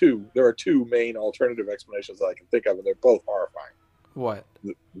horrifying. There are two main alternative explanations that I can think of, and they're both horrifying. What?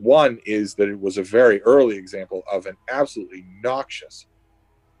 One is that it was a very early example of an absolutely noxious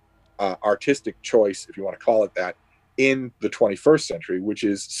artistic choice, if you want to call it that, in the 21st century, which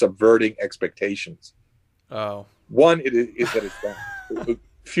is subverting expectations. Oh. One is that it's done.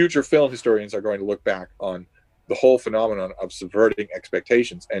 Future film historians are going to look back on the whole phenomenon of subverting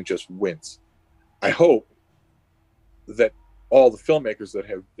expectations and just wince. I hope that all the filmmakers that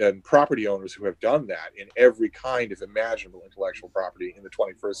have, and property owners who have done that in every kind of imaginable intellectual property in the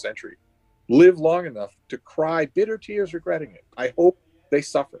 21st century live long enough to cry bitter tears regretting it. I hope they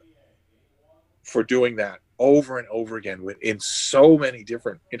suffer for doing that over and over again in so many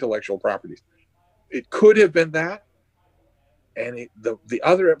different intellectual properties. It could have been that. And the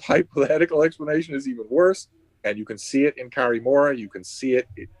other hypothetical explanation is even worse, and you can see it in Karimura. You can see it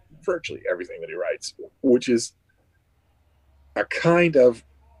in virtually everything that he writes, which is a kind of,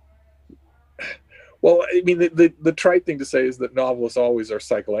 well, I mean, the trite thing to say is that novelists always are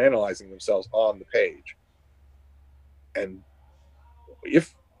psychoanalyzing themselves on the page. And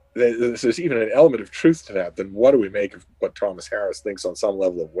if there's even an element of truth to that, then what do we make of what Thomas Harris thinks on some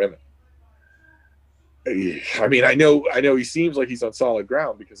level of women? I mean, I know he seems like he's on solid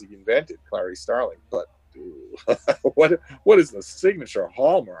ground because he invented Clarice Starling, but what is the signature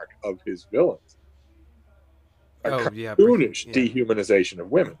hallmark of his villains? Cartoonish dehumanization of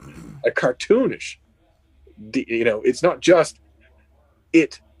women. A cartoonish, it's not just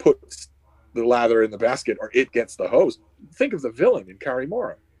it puts the lather in the basket or it gets the hose. Think of the villain in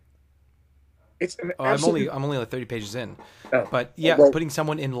Karimura. It's an absolute... I'm only like 30 pages in, but putting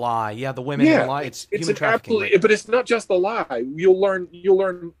someone in lie, the women in lie, it's human trafficking. Absolutely, but it's not just the lie. You'll learn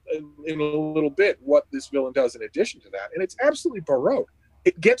in a little bit what this villain does in addition to that, and it's absolutely baroque.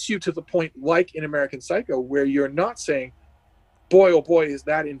 It gets you to the point, like in American Psycho, where you're not saying, "Boy, oh boy, is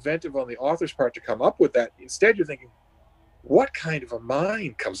that inventive on the author's part to come up with that." Instead, you're thinking, "What kind of a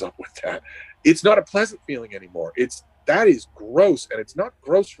mind comes up with that?" It's not a pleasant feeling anymore. That is gross, and it's not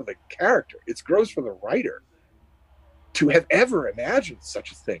gross for the character. It's gross for the writer to have ever imagined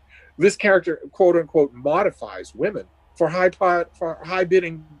such a thing. This character, quote unquote, modifies women for high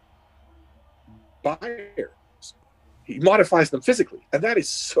bidding buyers. He modifies them physically, and that is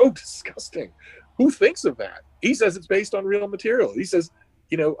so disgusting. Who thinks of that? He says it's based on real material. He says,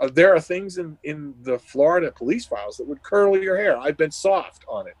 there are things in the Florida police files that would curl your hair. I've been soft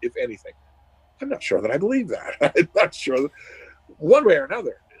on it, if anything. I'm not sure that I believe that. I'm not sure that, one way or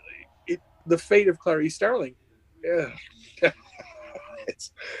another, the fate of Clarice Starling.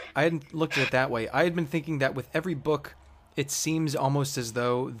 I hadn't looked at it that way. I had been thinking that with every book, it seems almost as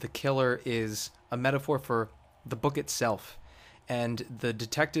though the killer is a metaphor for the book itself, and the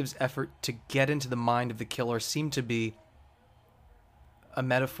detective's effort to get into the mind of the killer seemed to be a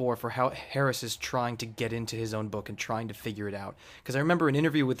metaphor for how Harris is trying to get into his own book and trying to figure it out. Because I remember an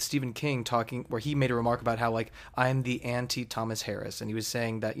interview with Stephen King where he made a remark about how, like, I'm the anti-Thomas Harris, and he was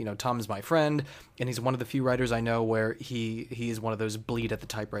saying that, Tom's my friend, and he's one of the few writers I know where he is one of those bleed at the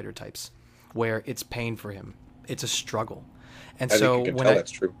typewriter types, where it's pain for him, it's a struggle, and I so think you can tell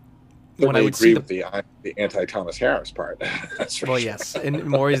that's true. When I would agree see with the anti-Thomas Harris part. That's for well, sure. yes, in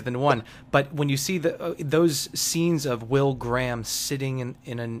more ways than one. But when you see those scenes of Will Graham sitting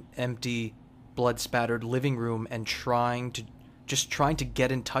in an empty, blood-spattered living room and trying to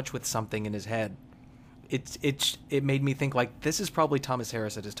get in touch with something in his head, it made me think, like, this is probably Thomas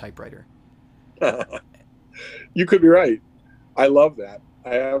Harris at his typewriter. You could be right. I love that.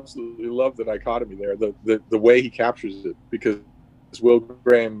 I absolutely love the dichotomy there. The way he captures it, because Will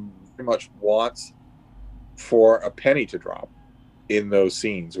Graham much wants for a penny to drop in those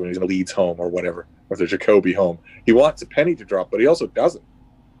scenes when he's in a Leeds home or whatever, or the Jacoby home. He wants a penny to drop, but he also doesn't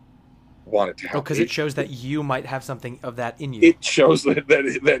want it to happen. Because it shows that you might have something of that in you. It shows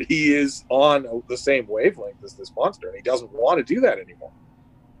that he is on the same wavelength as this monster, and he doesn't want to do that anymore.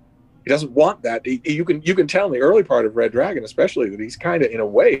 He doesn't want that. You can tell in the early part of Red Dragon, especially, that he's kind of, in a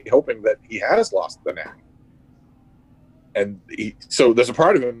way, hoping that he has lost the knack. And so there's a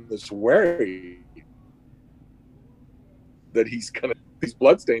part of him that's wary that he's gonna these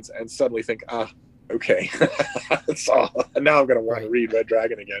bloodstains and suddenly think, okay, so now I'm gonna want to read Red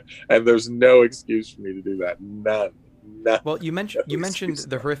Dragon again, and there's no excuse for me to do that. None. Well, you mentioned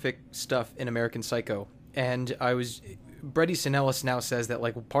the horrific stuff in American Psycho, and Bret Easton Ellis now says that,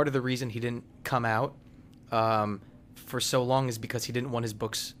 like, part of the reason he didn't come out for so long is because he didn't want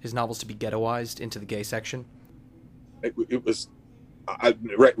his novels to be ghettoized into the gay section. It was,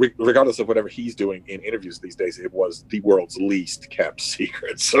 regardless of whatever he's doing in interviews these days, it was the world's least kept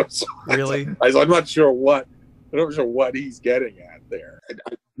secret. So really, I'm not sure what he's getting at there.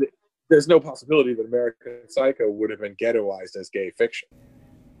 There's no possibility that American Psycho would have been ghettoized as gay fiction.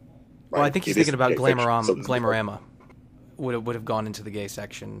 Right? Well, I think he's thinking about Glamorama would have gone into the gay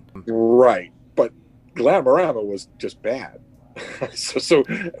section. Right, but Glamorama was just bad. so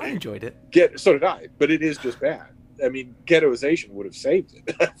I enjoyed it. So did I, but it is just bad. I mean, ghettoization would have saved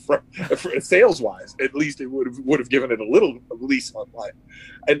it for sales-wise. At least it would have given it a little lease on life.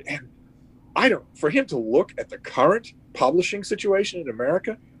 And for him to look at the current publishing situation in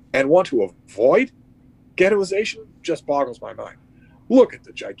America and want to avoid ghettoization just boggles my mind. Look at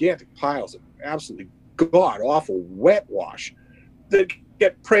the gigantic piles of absolutely god-awful wet wash that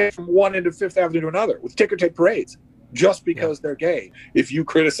get parade from one end of Fifth Avenue to another with ticker tape parades just because they're gay. If you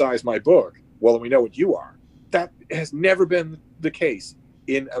criticize my book, well, then we know what you are. That has never been the case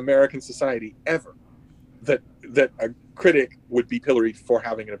in American society ever, that a critic would be pilloried for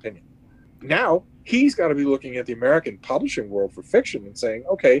having an opinion. Now, he's got to be looking at the American publishing world for fiction and saying,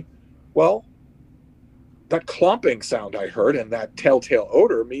 okay, well, that clomping sound I heard and that telltale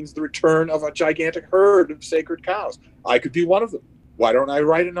odor means the return of a gigantic herd of sacred cows. I could be one of them. Why don't I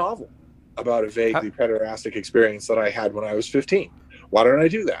write a novel about a vaguely pederastic experience that I had when I was 15? Why don't I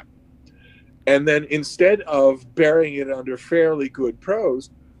do that? And then instead of burying it under fairly good prose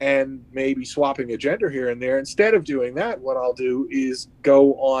and maybe swapping a gender here and there, instead of doing that, what I'll do is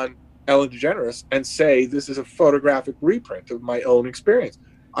go on Ellen DeGeneres and say this is a photographic reprint of my own experience.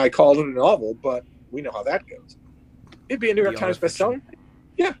 I called it a novel, but we know how that goes. It'd be a New York Times bestseller.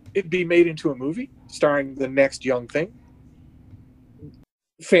 Yeah, it'd be made into a movie starring the next young thing.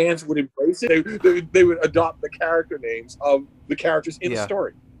 Fans would embrace it. They would adopt the character names of the characters in the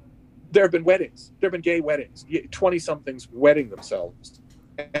story. There have been weddings. There have been gay weddings. 20-somethings wedding themselves.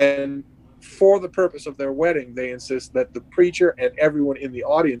 And for the purpose of their wedding, they insist that the preacher and everyone in the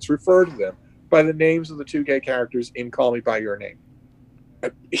audience refer to them by the names of the two gay characters in Call Me By Your Name.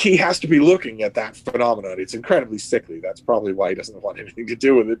 He has to be looking at that phenomenon. It's incredibly sickly. That's probably why he doesn't want anything to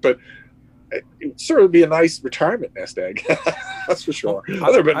do with it. But it would certainly be a nice retirement nest egg. That's for sure. There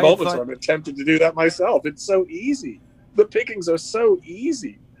have been moments where I've been tempted to do that myself. It's so easy. The pickings are so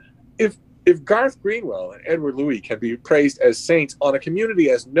easy. If Garth Greenwell and Edward Louis can be praised as saints on a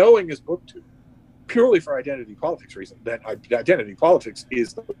community as knowing as BookTube, purely for identity politics reason, then identity politics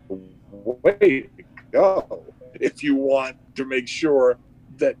is the way to go if you want to make sure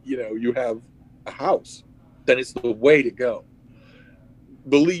that you have a house. Then it's the way to go.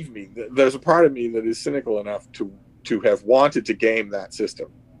 Believe me, there's a part of me that is cynical enough to have wanted to game that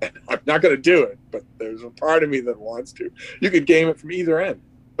system. And I'm not going to do it, but there's a part of me that wants to. You could game it from either end.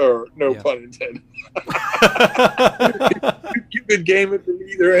 Or no pun intended. You could game it from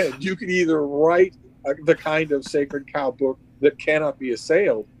either end. You could either write the kind of sacred cow book that cannot be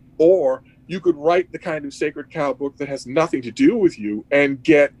assailed, or you could write the kind of sacred cow book that has nothing to do with you and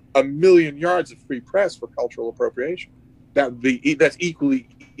get 1 million yards of free press for cultural appropriation. That's equally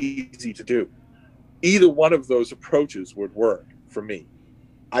easy to do. Either one of those approaches would work for me.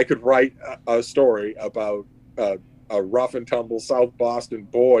 I could write a story about a rough and tumble South Boston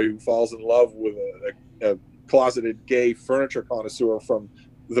boy who falls in love with a closeted gay furniture connoisseur from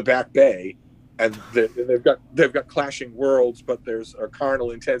the Back Bay, and they've got clashing worlds, but there's a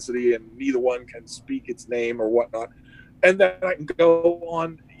carnal intensity, and neither one can speak its name or whatnot. And then I can go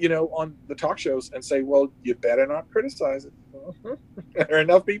on, on the talk shows and say, well, you better not criticize it. There are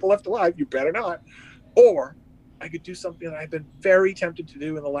enough people left alive. You better not. Or I could do something that I've been very tempted to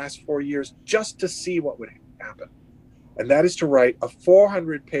do in the last 4 years just to see what would happen. And that is to write a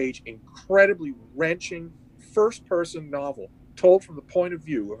 400-page, incredibly wrenching first-person novel told from the point of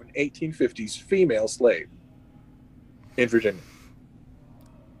view of an 1850s female slave in Virginia.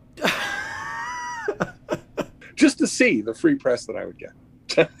 Just to see the free press that I would get.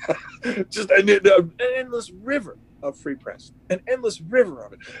 Just an endless river of free press. An endless river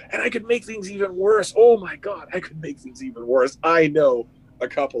of it. And I could make things even worse. Oh, my God, I could make things even worse. I know a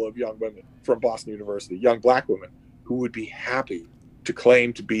couple of young women from Boston University, young black women, who would be happy to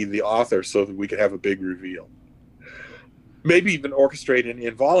claim to be the author so that we could have a big reveal. Maybe even orchestrate an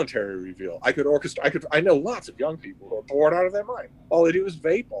involuntary reveal. I know lots of young people who are bored out of their mind. All they do is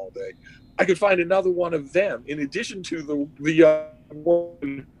vape all day. I could find another one of them in addition to the young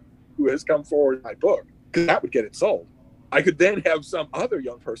woman who has come forward in my book, because that would get it sold. I could then have some other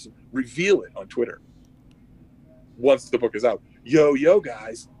young person reveal it on Twitter once the book is out. Yo,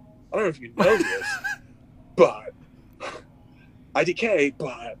 guys, I don't know if you know this, but IDK,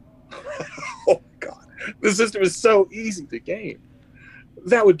 but oh my God, the system is so easy to game.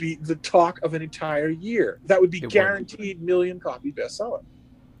 That would be the talk of an entire year. That would be guaranteed million copy bestseller.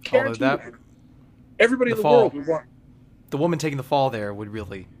 Guaranteed. Everybody in the world would want. The woman taking the fall there would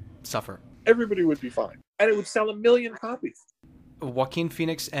really suffer. Everybody would be fine, and it would sell 1 million copies. Joaquin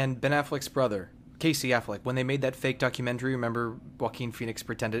Phoenix and Ben Affleck's brother, Casey Affleck, when they made that fake documentary, remember Joaquin Phoenix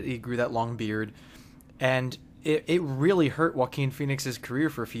pretended he grew that long beard, and it really hurt Joaquin Phoenix's career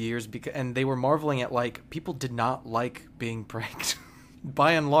for a few years, and they were marveling at, like, people did not like being pranked.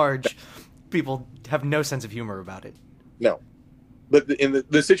 By and large, people have no sense of humor about it. No. But in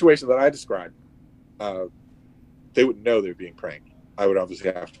the situation that I described, they wouldn't know they were being pranked. I would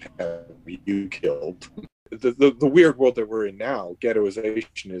obviously have to have you killed. The weird world that we're in now,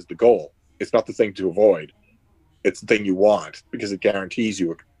 ghettoization is the goal. It's not the thing to avoid. It's the thing you want, because it guarantees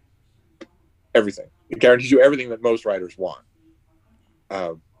you everything. It guarantees you everything that most writers want.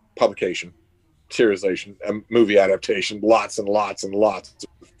 Publication, serialization, movie adaptation, lots and lots and lots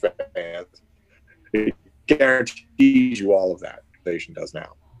of fans. It guarantees you all of that. Nation does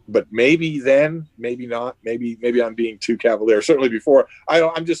now. But maybe then, maybe not. Maybe I'm being too cavalier. Certainly before,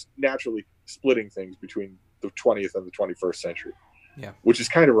 I'm just naturally splitting things between the 20th and the 21st century. Yeah, which is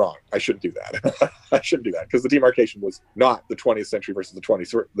kind of wrong. I shouldn't do that. I shouldn't do that, because the demarcation was not the 20th century versus the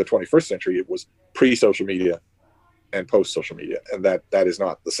 21st century. It was pre-social media and post-social media, and that is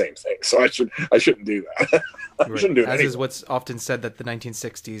not the same thing. So I shouldn't do that. I shouldn't do it. As is what's often said, that the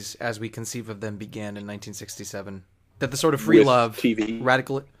 1960s, as we conceive of them, began in 1967. That the sort of free with love, TV.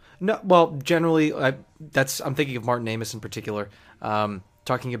 radical. No, well, generally, I'm thinking of Martin Amis in particular,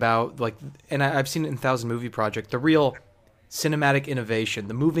 talking about, like, and I've seen it in Thousand Movie Project, the real cinematic innovation,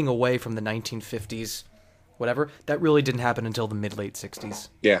 the moving away from the 1950s, whatever, that really didn't happen until the mid-late 60s.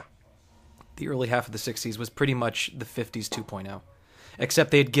 Yeah. The early half of the 60s was pretty much the 50s 2.0.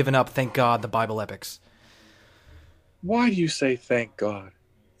 Except they had given up, thank God, the Bible epics. Why do you say thank God?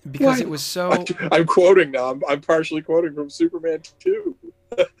 Because it was so... I'm quoting now. I'm partially quoting from Superman 2.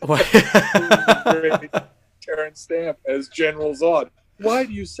 Terrence Stamp as General Zod. Why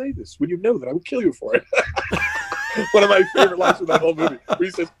do you say this when you know that I will kill you for it? One of my favorite lines from that whole movie, where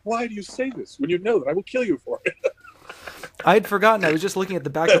he says, "Why do you say this when you know that I will kill you for it?" I had forgotten. I was just looking at the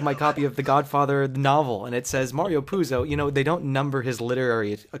back of my copy of The Godfather novel, and it says Mario Puzo. You know, they don't number his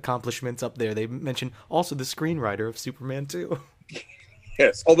literary accomplishments up there. They mention also the screenwriter of Superman 2.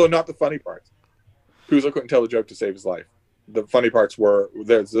 Yes, although not the funny parts. Puzo couldn't tell the joke to save his life. The funny parts were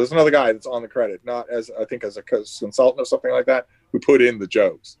there's another guy that's on the credit, not as I think as a consultant or something like that, who put in the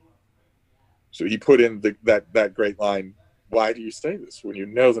jokes. So he put in that great line, "Why do you say this when you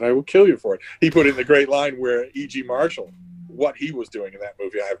know that I will kill you for it?" He put in the great line where E.G. Marshall, what he was doing in that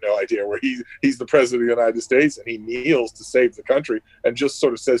movie, I have no idea, where he's the president of the United States and he kneels to save the country and just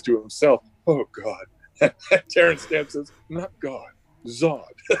sort of says to himself, "Oh God." And Terrence Stamp says, "Not God, Zod."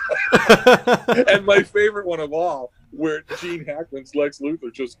 And my favorite one of all, where Gene Hackman's Lex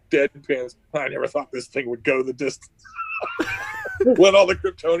Luthor just deadpans, "I never thought this thing would go the distance." When all the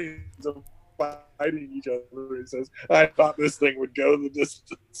Kryptonians are fighting each other, he says, "I thought this thing would go the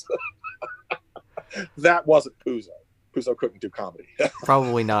distance." That wasn't Puzo. Puzo couldn't do comedy.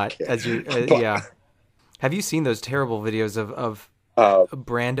 Probably not. As you, yeah. Have you seen those terrible videos of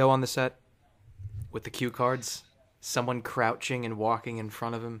Brando on the set with the cue cards? Someone crouching and walking in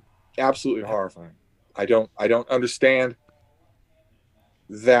front of him. Absolutely horrifying. I don't understand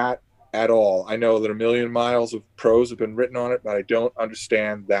that at all. I know that a million miles of prose have been written on it, but I don't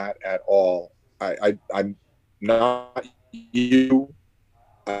understand that at all. I'm not you.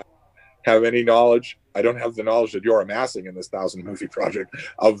 I have any knowledge. I don't have the knowledge that you're amassing in this 1,000 movie project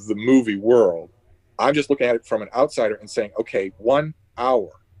of the movie world. I'm just looking at it from an outsider and saying, okay, 1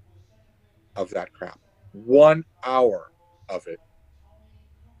 hour of that crap, 1 hour of it,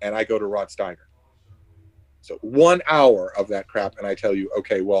 and I go to Rod Steiger. So 1 hour of that crap, and I tell you,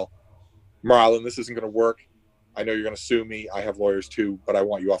 okay, well, Marlon, this isn't going to work. I know you're going to sue me. I have lawyers too, but I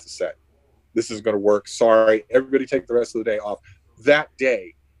want you off the set. This isn't going to work. Sorry. Everybody take the rest of the day off. That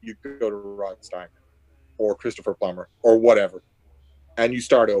day, you go to Rod Steiger or Christopher Plummer or whatever, and you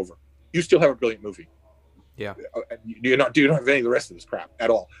start over. You still have a brilliant movie. Yeah. You don't have any of the rest of this crap at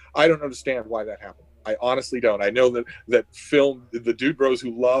all. I don't understand why that happened. I honestly don't. I know that film, the dude bros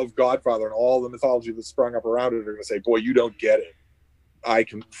who love Godfather and all the mythology that sprung up around it are going to say, boy, you don't get it. I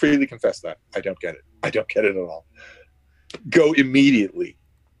can freely confess that. I don't get it. I don't get it at all. Go immediately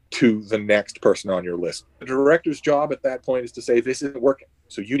to the next person on your list. The director's job at that point is to say, this isn't working.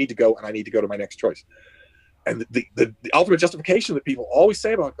 So you need to go and I need to go to my next choice. And the ultimate justification that people always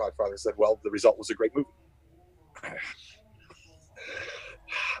say about Godfather is that, well, the result was a great movie.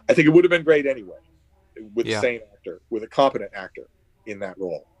 I think it would have been great anyway with the same actor, with a competent actor in that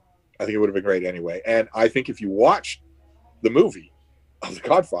role. I think it would have been great anyway. And I think if you watch the movie of The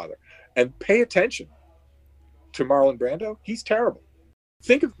Godfather and pay attention to Marlon Brando, he's terrible.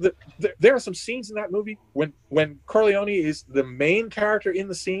 Think of there are some scenes in that movie when Corleone is the main character in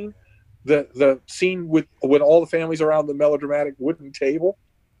the scene, the scene when all the families are around the melodramatic wooden table.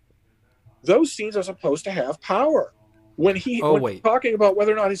 Those scenes are supposed to have power. When he's talking about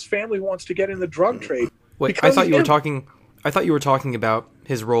whether or not his family wants to get in the drug trade. Wait, I thought you were talking about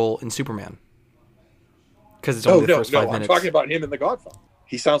his role in Superman. Because it's only the first 5 minutes. I'm talking about him in The Godfather.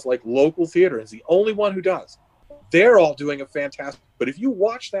 He sounds like local theater. He's the only one who does. They're all doing a fantastic. But if you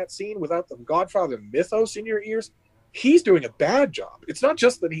watch that scene without the Godfather mythos in your ears, he's doing a bad job. It's not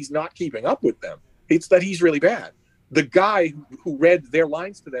just that he's not keeping up with them. It's that he's really bad. The guy who read their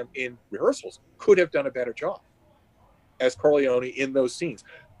lines to them in rehearsals could have done a better job as Corleone in those scenes.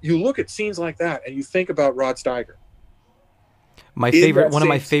 You look at scenes like that and you think about Rod Steiger. One of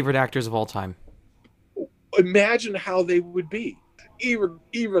my favorite actors of all time. Imagine how they would be.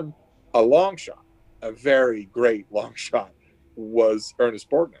 Even a long shot, a very great long shot, was Ernest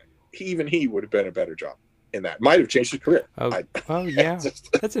Borgnine. Even he would have been a better job in that. Might have changed his career. Oh yeah.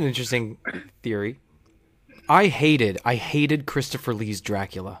 That's an interesting theory. I hated Christopher Lee's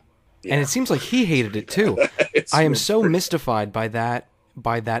Dracula. Yeah. And it seems like he hated it too. I am so mystified by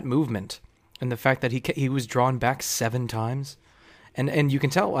that movement and the fact that he was drawn back 7 times. And you can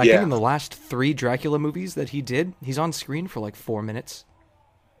tell, I think in the last 3 Dracula movies that he did, he's on screen for like 4 minutes.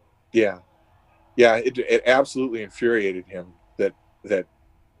 Yeah. Yeah, it absolutely infuriated him that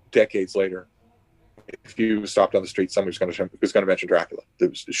decades later, if you stopped on the street, somebody was going to mention Dracula.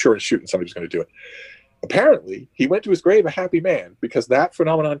 It was sure as shooting somebody was going to do it. Apparently, he went to his grave a happy man because that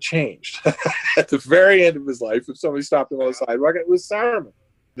phenomenon changed. At the very end of his life, if somebody stopped him on the sidewalk, it was Saruman.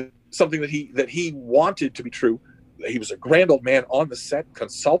 Something that he wanted to be true. He was a grand old man on the set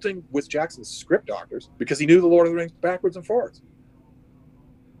consulting with Jackson's script doctors because he knew the Lord of the Rings backwards and forwards.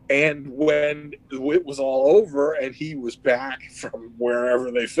 And when it was all over and he was back from wherever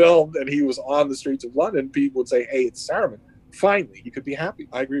they filmed and he was on the streets of London, people would say, hey, it's Saruman. Finally, he could be happy.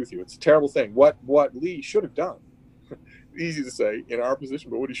 I agree with you. It's a terrible thing. What Lee should have done easy to say in our position,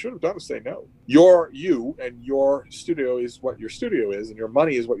 but what he should have done is say no. You and your studio is what your studio is, and your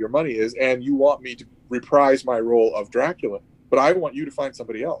money is what your money is, and you want me to reprise my role of Dracula, but I want you to find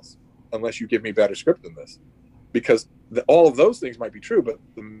somebody else unless you give me better script than this. Because all of those things might be true, but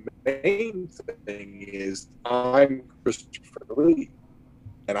the main thing is I'm Christopher Lee,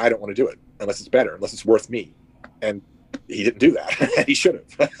 and I don't want to do it unless it's better, unless it's worth me. And he didn't do that. He should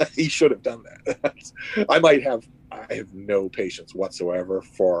have. He should have done that. I have no patience whatsoever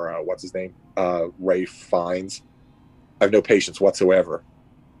for what's his name, Ray Fiennes. I have no patience whatsoever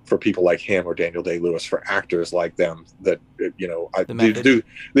for people like him or Daniel Day-Lewis, for actors like them that they do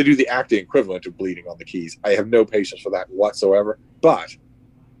the acting equivalent of bleeding on the keys. I have no patience for that whatsoever. But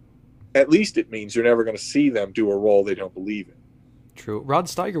at least it means you're never going to see them do a role they don't believe in. True. Rod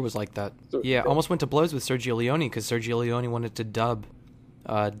Steiger was like that. So, yeah, almost went to blows with Sergio Leone because Sergio Leone wanted to dub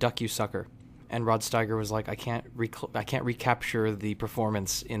Duck You Sucker, and Rod Steiger was like, I can't recapture the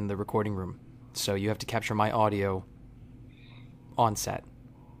performance in the recording room, so you have to capture my audio on set.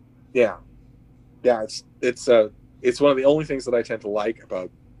 Yeah, it's one of the only things that I tend to like about.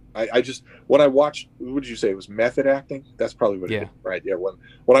 I just, when I watch, what did you say? It was method acting? That's probably what it is, right? Yeah.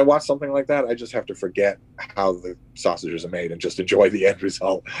 When I watch something like that, I just have to forget how the sausages are made and just enjoy the end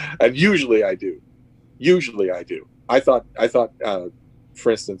result. And usually I do. I thought, for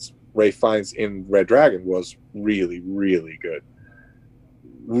instance, Ray Fiennes in Red Dragon was really, really good.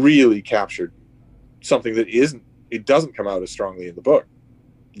 Really captured something that it doesn't come out as strongly in the book.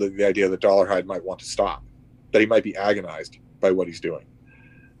 The idea that Dollarhide might want to stop, that he might be agonized by what he's doing.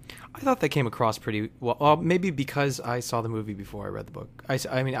 I thought that came across pretty well. Well, maybe because I saw the movie before I read the book.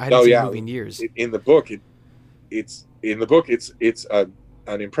 I mean, I hadn't seen the movie in years. In the book, it's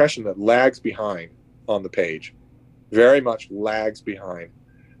an impression that lags behind on the page, very much lags behind.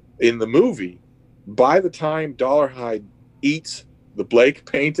 In the movie, by the time Dollarhide eats the Blake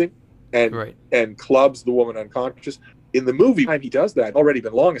painting and clubs the woman unconscious, in the movie, time he does that, already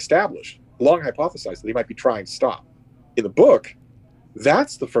been long established, long hypothesized that he might be trying to stop. In the book,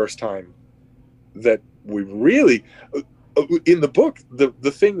 that's the first time that we really, in the book, the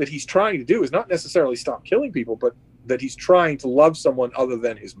thing that he's trying to do is not necessarily stop killing people, but that he's trying to love someone other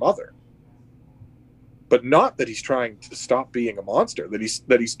than his mother. But not that he's trying to stop being a monster, that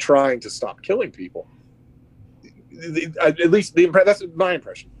he's trying to stop killing people. At least that's my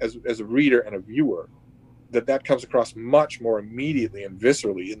impression as a reader and a viewer, that comes across much more immediately and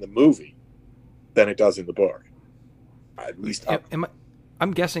viscerally in the movie than it does in the book. At least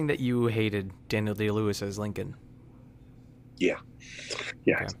I'm guessing that you hated Daniel Day-Lewis as Lincoln. Yeah,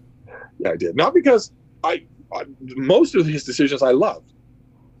 okay. Yeah, I did. Not because I most of his decisions I loved.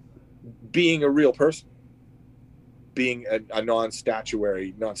 Being a real person, being a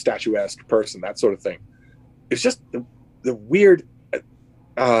non-statuesque person, that sort of thing. It's just the weird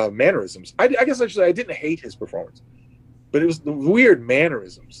mannerisms. I guess I didn't hate his performance, but it was the weird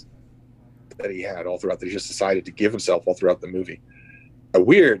mannerisms that he had all throughout, that he just decided to give himself all throughout the movie. A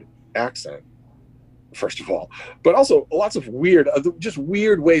weird accent, first of all, but also lots of weird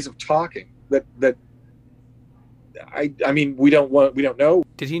ways of talking that I mean, we don't know.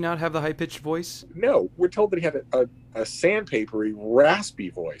 Did he not have the high-pitched voice? No, we're told that he had a sandpapery, raspy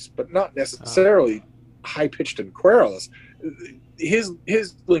voice, but not necessarily high-pitched and querulous. His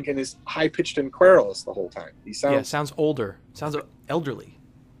Lincoln is high-pitched and querulous the whole time. He sounds older, sounds elderly,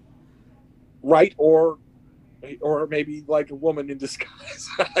 right? Or maybe like a woman in disguise.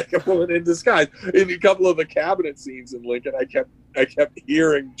 In a couple of the cabinet scenes in Lincoln, I kept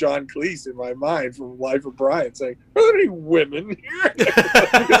hearing John Cleese in my mind from Life of Brian saying, "Are there any women here?"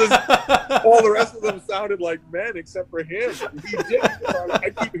 Because all the rest of them sounded like men except for him. He didn't. I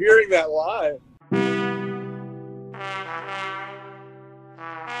keep hearing that line.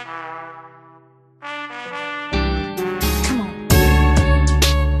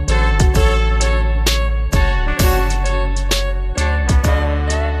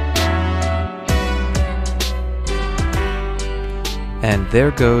 And there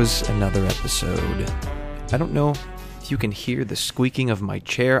goes another episode. I don't know if you can hear the squeaking of my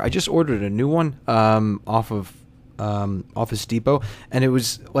chair. I just ordered a new one off of Office Depot, and it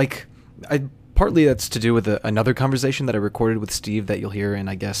was like, partly that's to do with another conversation that I recorded with Steve that you'll hear in,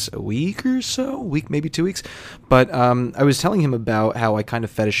 I guess, a week or so, maybe 2 weeks. But I was telling him about how I kind of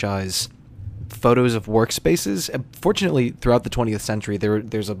fetishize photos of workspaces. Fortunately, throughout the 20th century,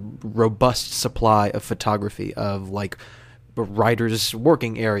 there's a robust supply of photography of like writers'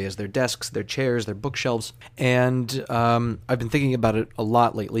 working areas, their desks, their chairs, their bookshelves. And I've been thinking about it a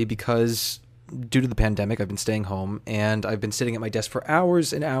lot lately because due to the pandemic, I've been staying home, and I've been sitting at my desk for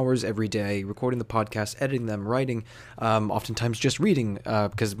hours and hours every day, recording the podcast, editing them, writing, oftentimes just reading,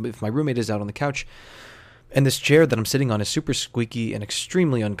 because if my roommate is out on the couch, and this chair that I'm sitting on is super squeaky and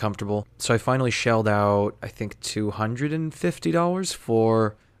extremely uncomfortable. So I finally shelled out, I think, $250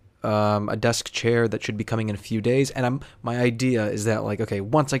 for a desk chair that should be coming in a few days. And my idea is that, like, okay,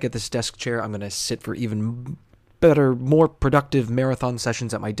 once I get this desk chair, I'm going to sit for even better, more productive marathon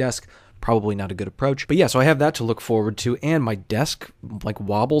sessions at my desk. Probably not a good approach. But yeah, so I have that to look forward to, and my desk like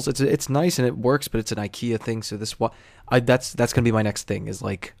wobbles. It's nice and it works, but it's an IKEA thing. So that's going to be my next thing, is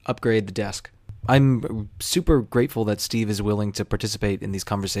like upgrade the desk. I'm super grateful that Steve is willing to participate in these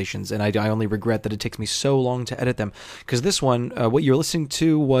conversations, and I only regret that it takes me so long to edit them, because this one, what you're listening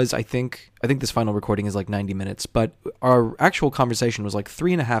to was, I think this final recording is like 90 minutes, but our actual conversation was like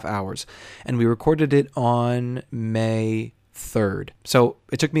 3.5 hours, and we recorded it on May 3rd. So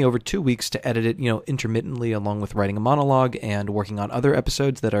it took me over 2 weeks to edit it, intermittently, along with writing a monologue and working on other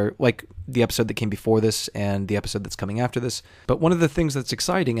episodes that are like the episode that came before this and the episode that's coming after this. But one of the things that's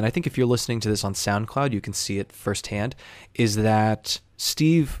exciting, and I think if you're listening to this on SoundCloud, you can see it firsthand, is that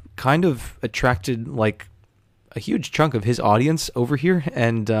Steve kind of attracted like a huge chunk of his audience over here.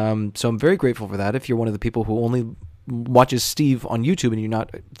 And so I'm very grateful for that. If you're one of the people who only watches Steve on YouTube and you're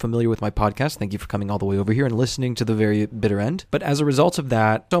not familiar with my podcast, thank you for coming all the way over here and listening to the very bitter end. But as a result of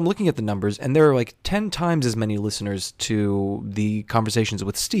that, so I'm looking at the numbers, and there are like 10 times as many listeners to the conversations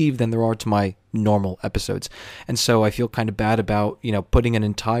with Steve than there are to my normal episodes. And so I feel kind of bad about, putting an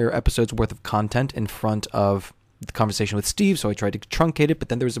entire episode's worth of content in front of the conversation with Steve, so I tried to truncate it, but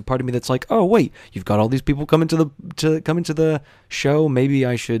then there was a part of me that's like, oh wait, you've got all these people coming to the show, maybe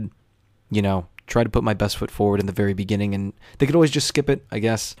I should, try to put my best foot forward in the very beginning, and they could always just skip it, I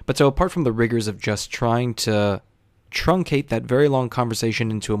guess. But so apart from the rigors of just trying to truncate that very long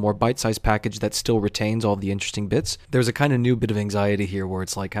conversation into a more bite-sized package that still retains all the interesting bits, there's a kind of new bit of anxiety here where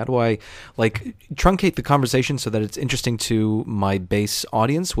it's like, how do I truncate the conversation so that it's interesting to my base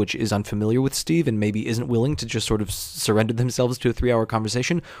audience, which is unfamiliar with Steve and maybe isn't willing to just sort of surrender themselves to a 3-hour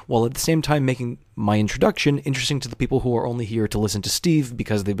conversation, while at the same time making my introduction interesting to the people who are only here to listen to Steve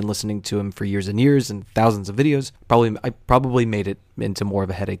because they've been listening to him for years and years and thousands of videos. I probably made it into more of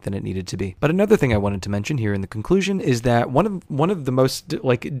a headache than it needed to be. But another thing I wanted to mention here in the conclusion is that one of the most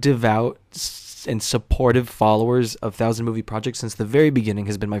devout and supportive followers of Thousand Movie Project since the very beginning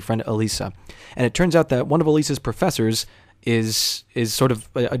has been my friend Elisa. And it turns out that one of Elisa's professors is sort of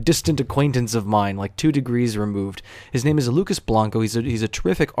a distant acquaintance of mine, like 2 degrees removed. His name is Lucas Blanco. He's a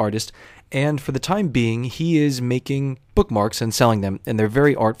terrific artist, and for the time being, he is making bookmarks and selling them, and they're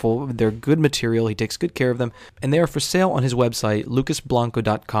very artful. They're good material. He takes good care of them, and they are for sale on his website,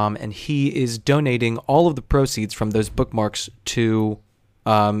 lucasblanco.com, and he is donating all of the proceeds from those bookmarks to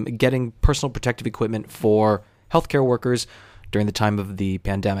getting personal protective equipment for healthcare workers during the time of the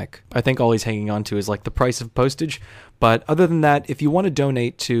pandemic. I think all he's hanging on to is like the price of postage. But other than that, if you want to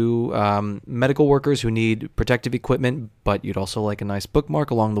donate to medical workers who need protective equipment, but you'd also like a nice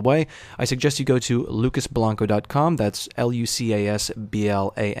bookmark along the way, I suggest you go to lucasblanco.com. That's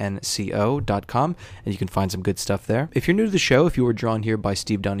lucasblanco.com, and you can find some good stuff there. If you're new to the show, if you were drawn here by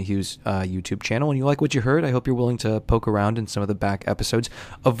Steve Donahue's YouTube channel and you like what you heard, I hope you're willing to poke around in some of the back episodes.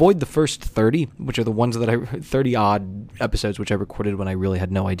 Avoid the first 30, which are the ones that 30-odd episodes, which I recorded when I really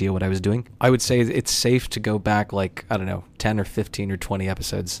had no idea what I was doing. I would say it's safe to go back 10 or 15 or 20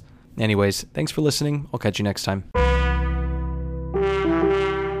 episodes. Anyways, thanks for listening. I'll catch you next time.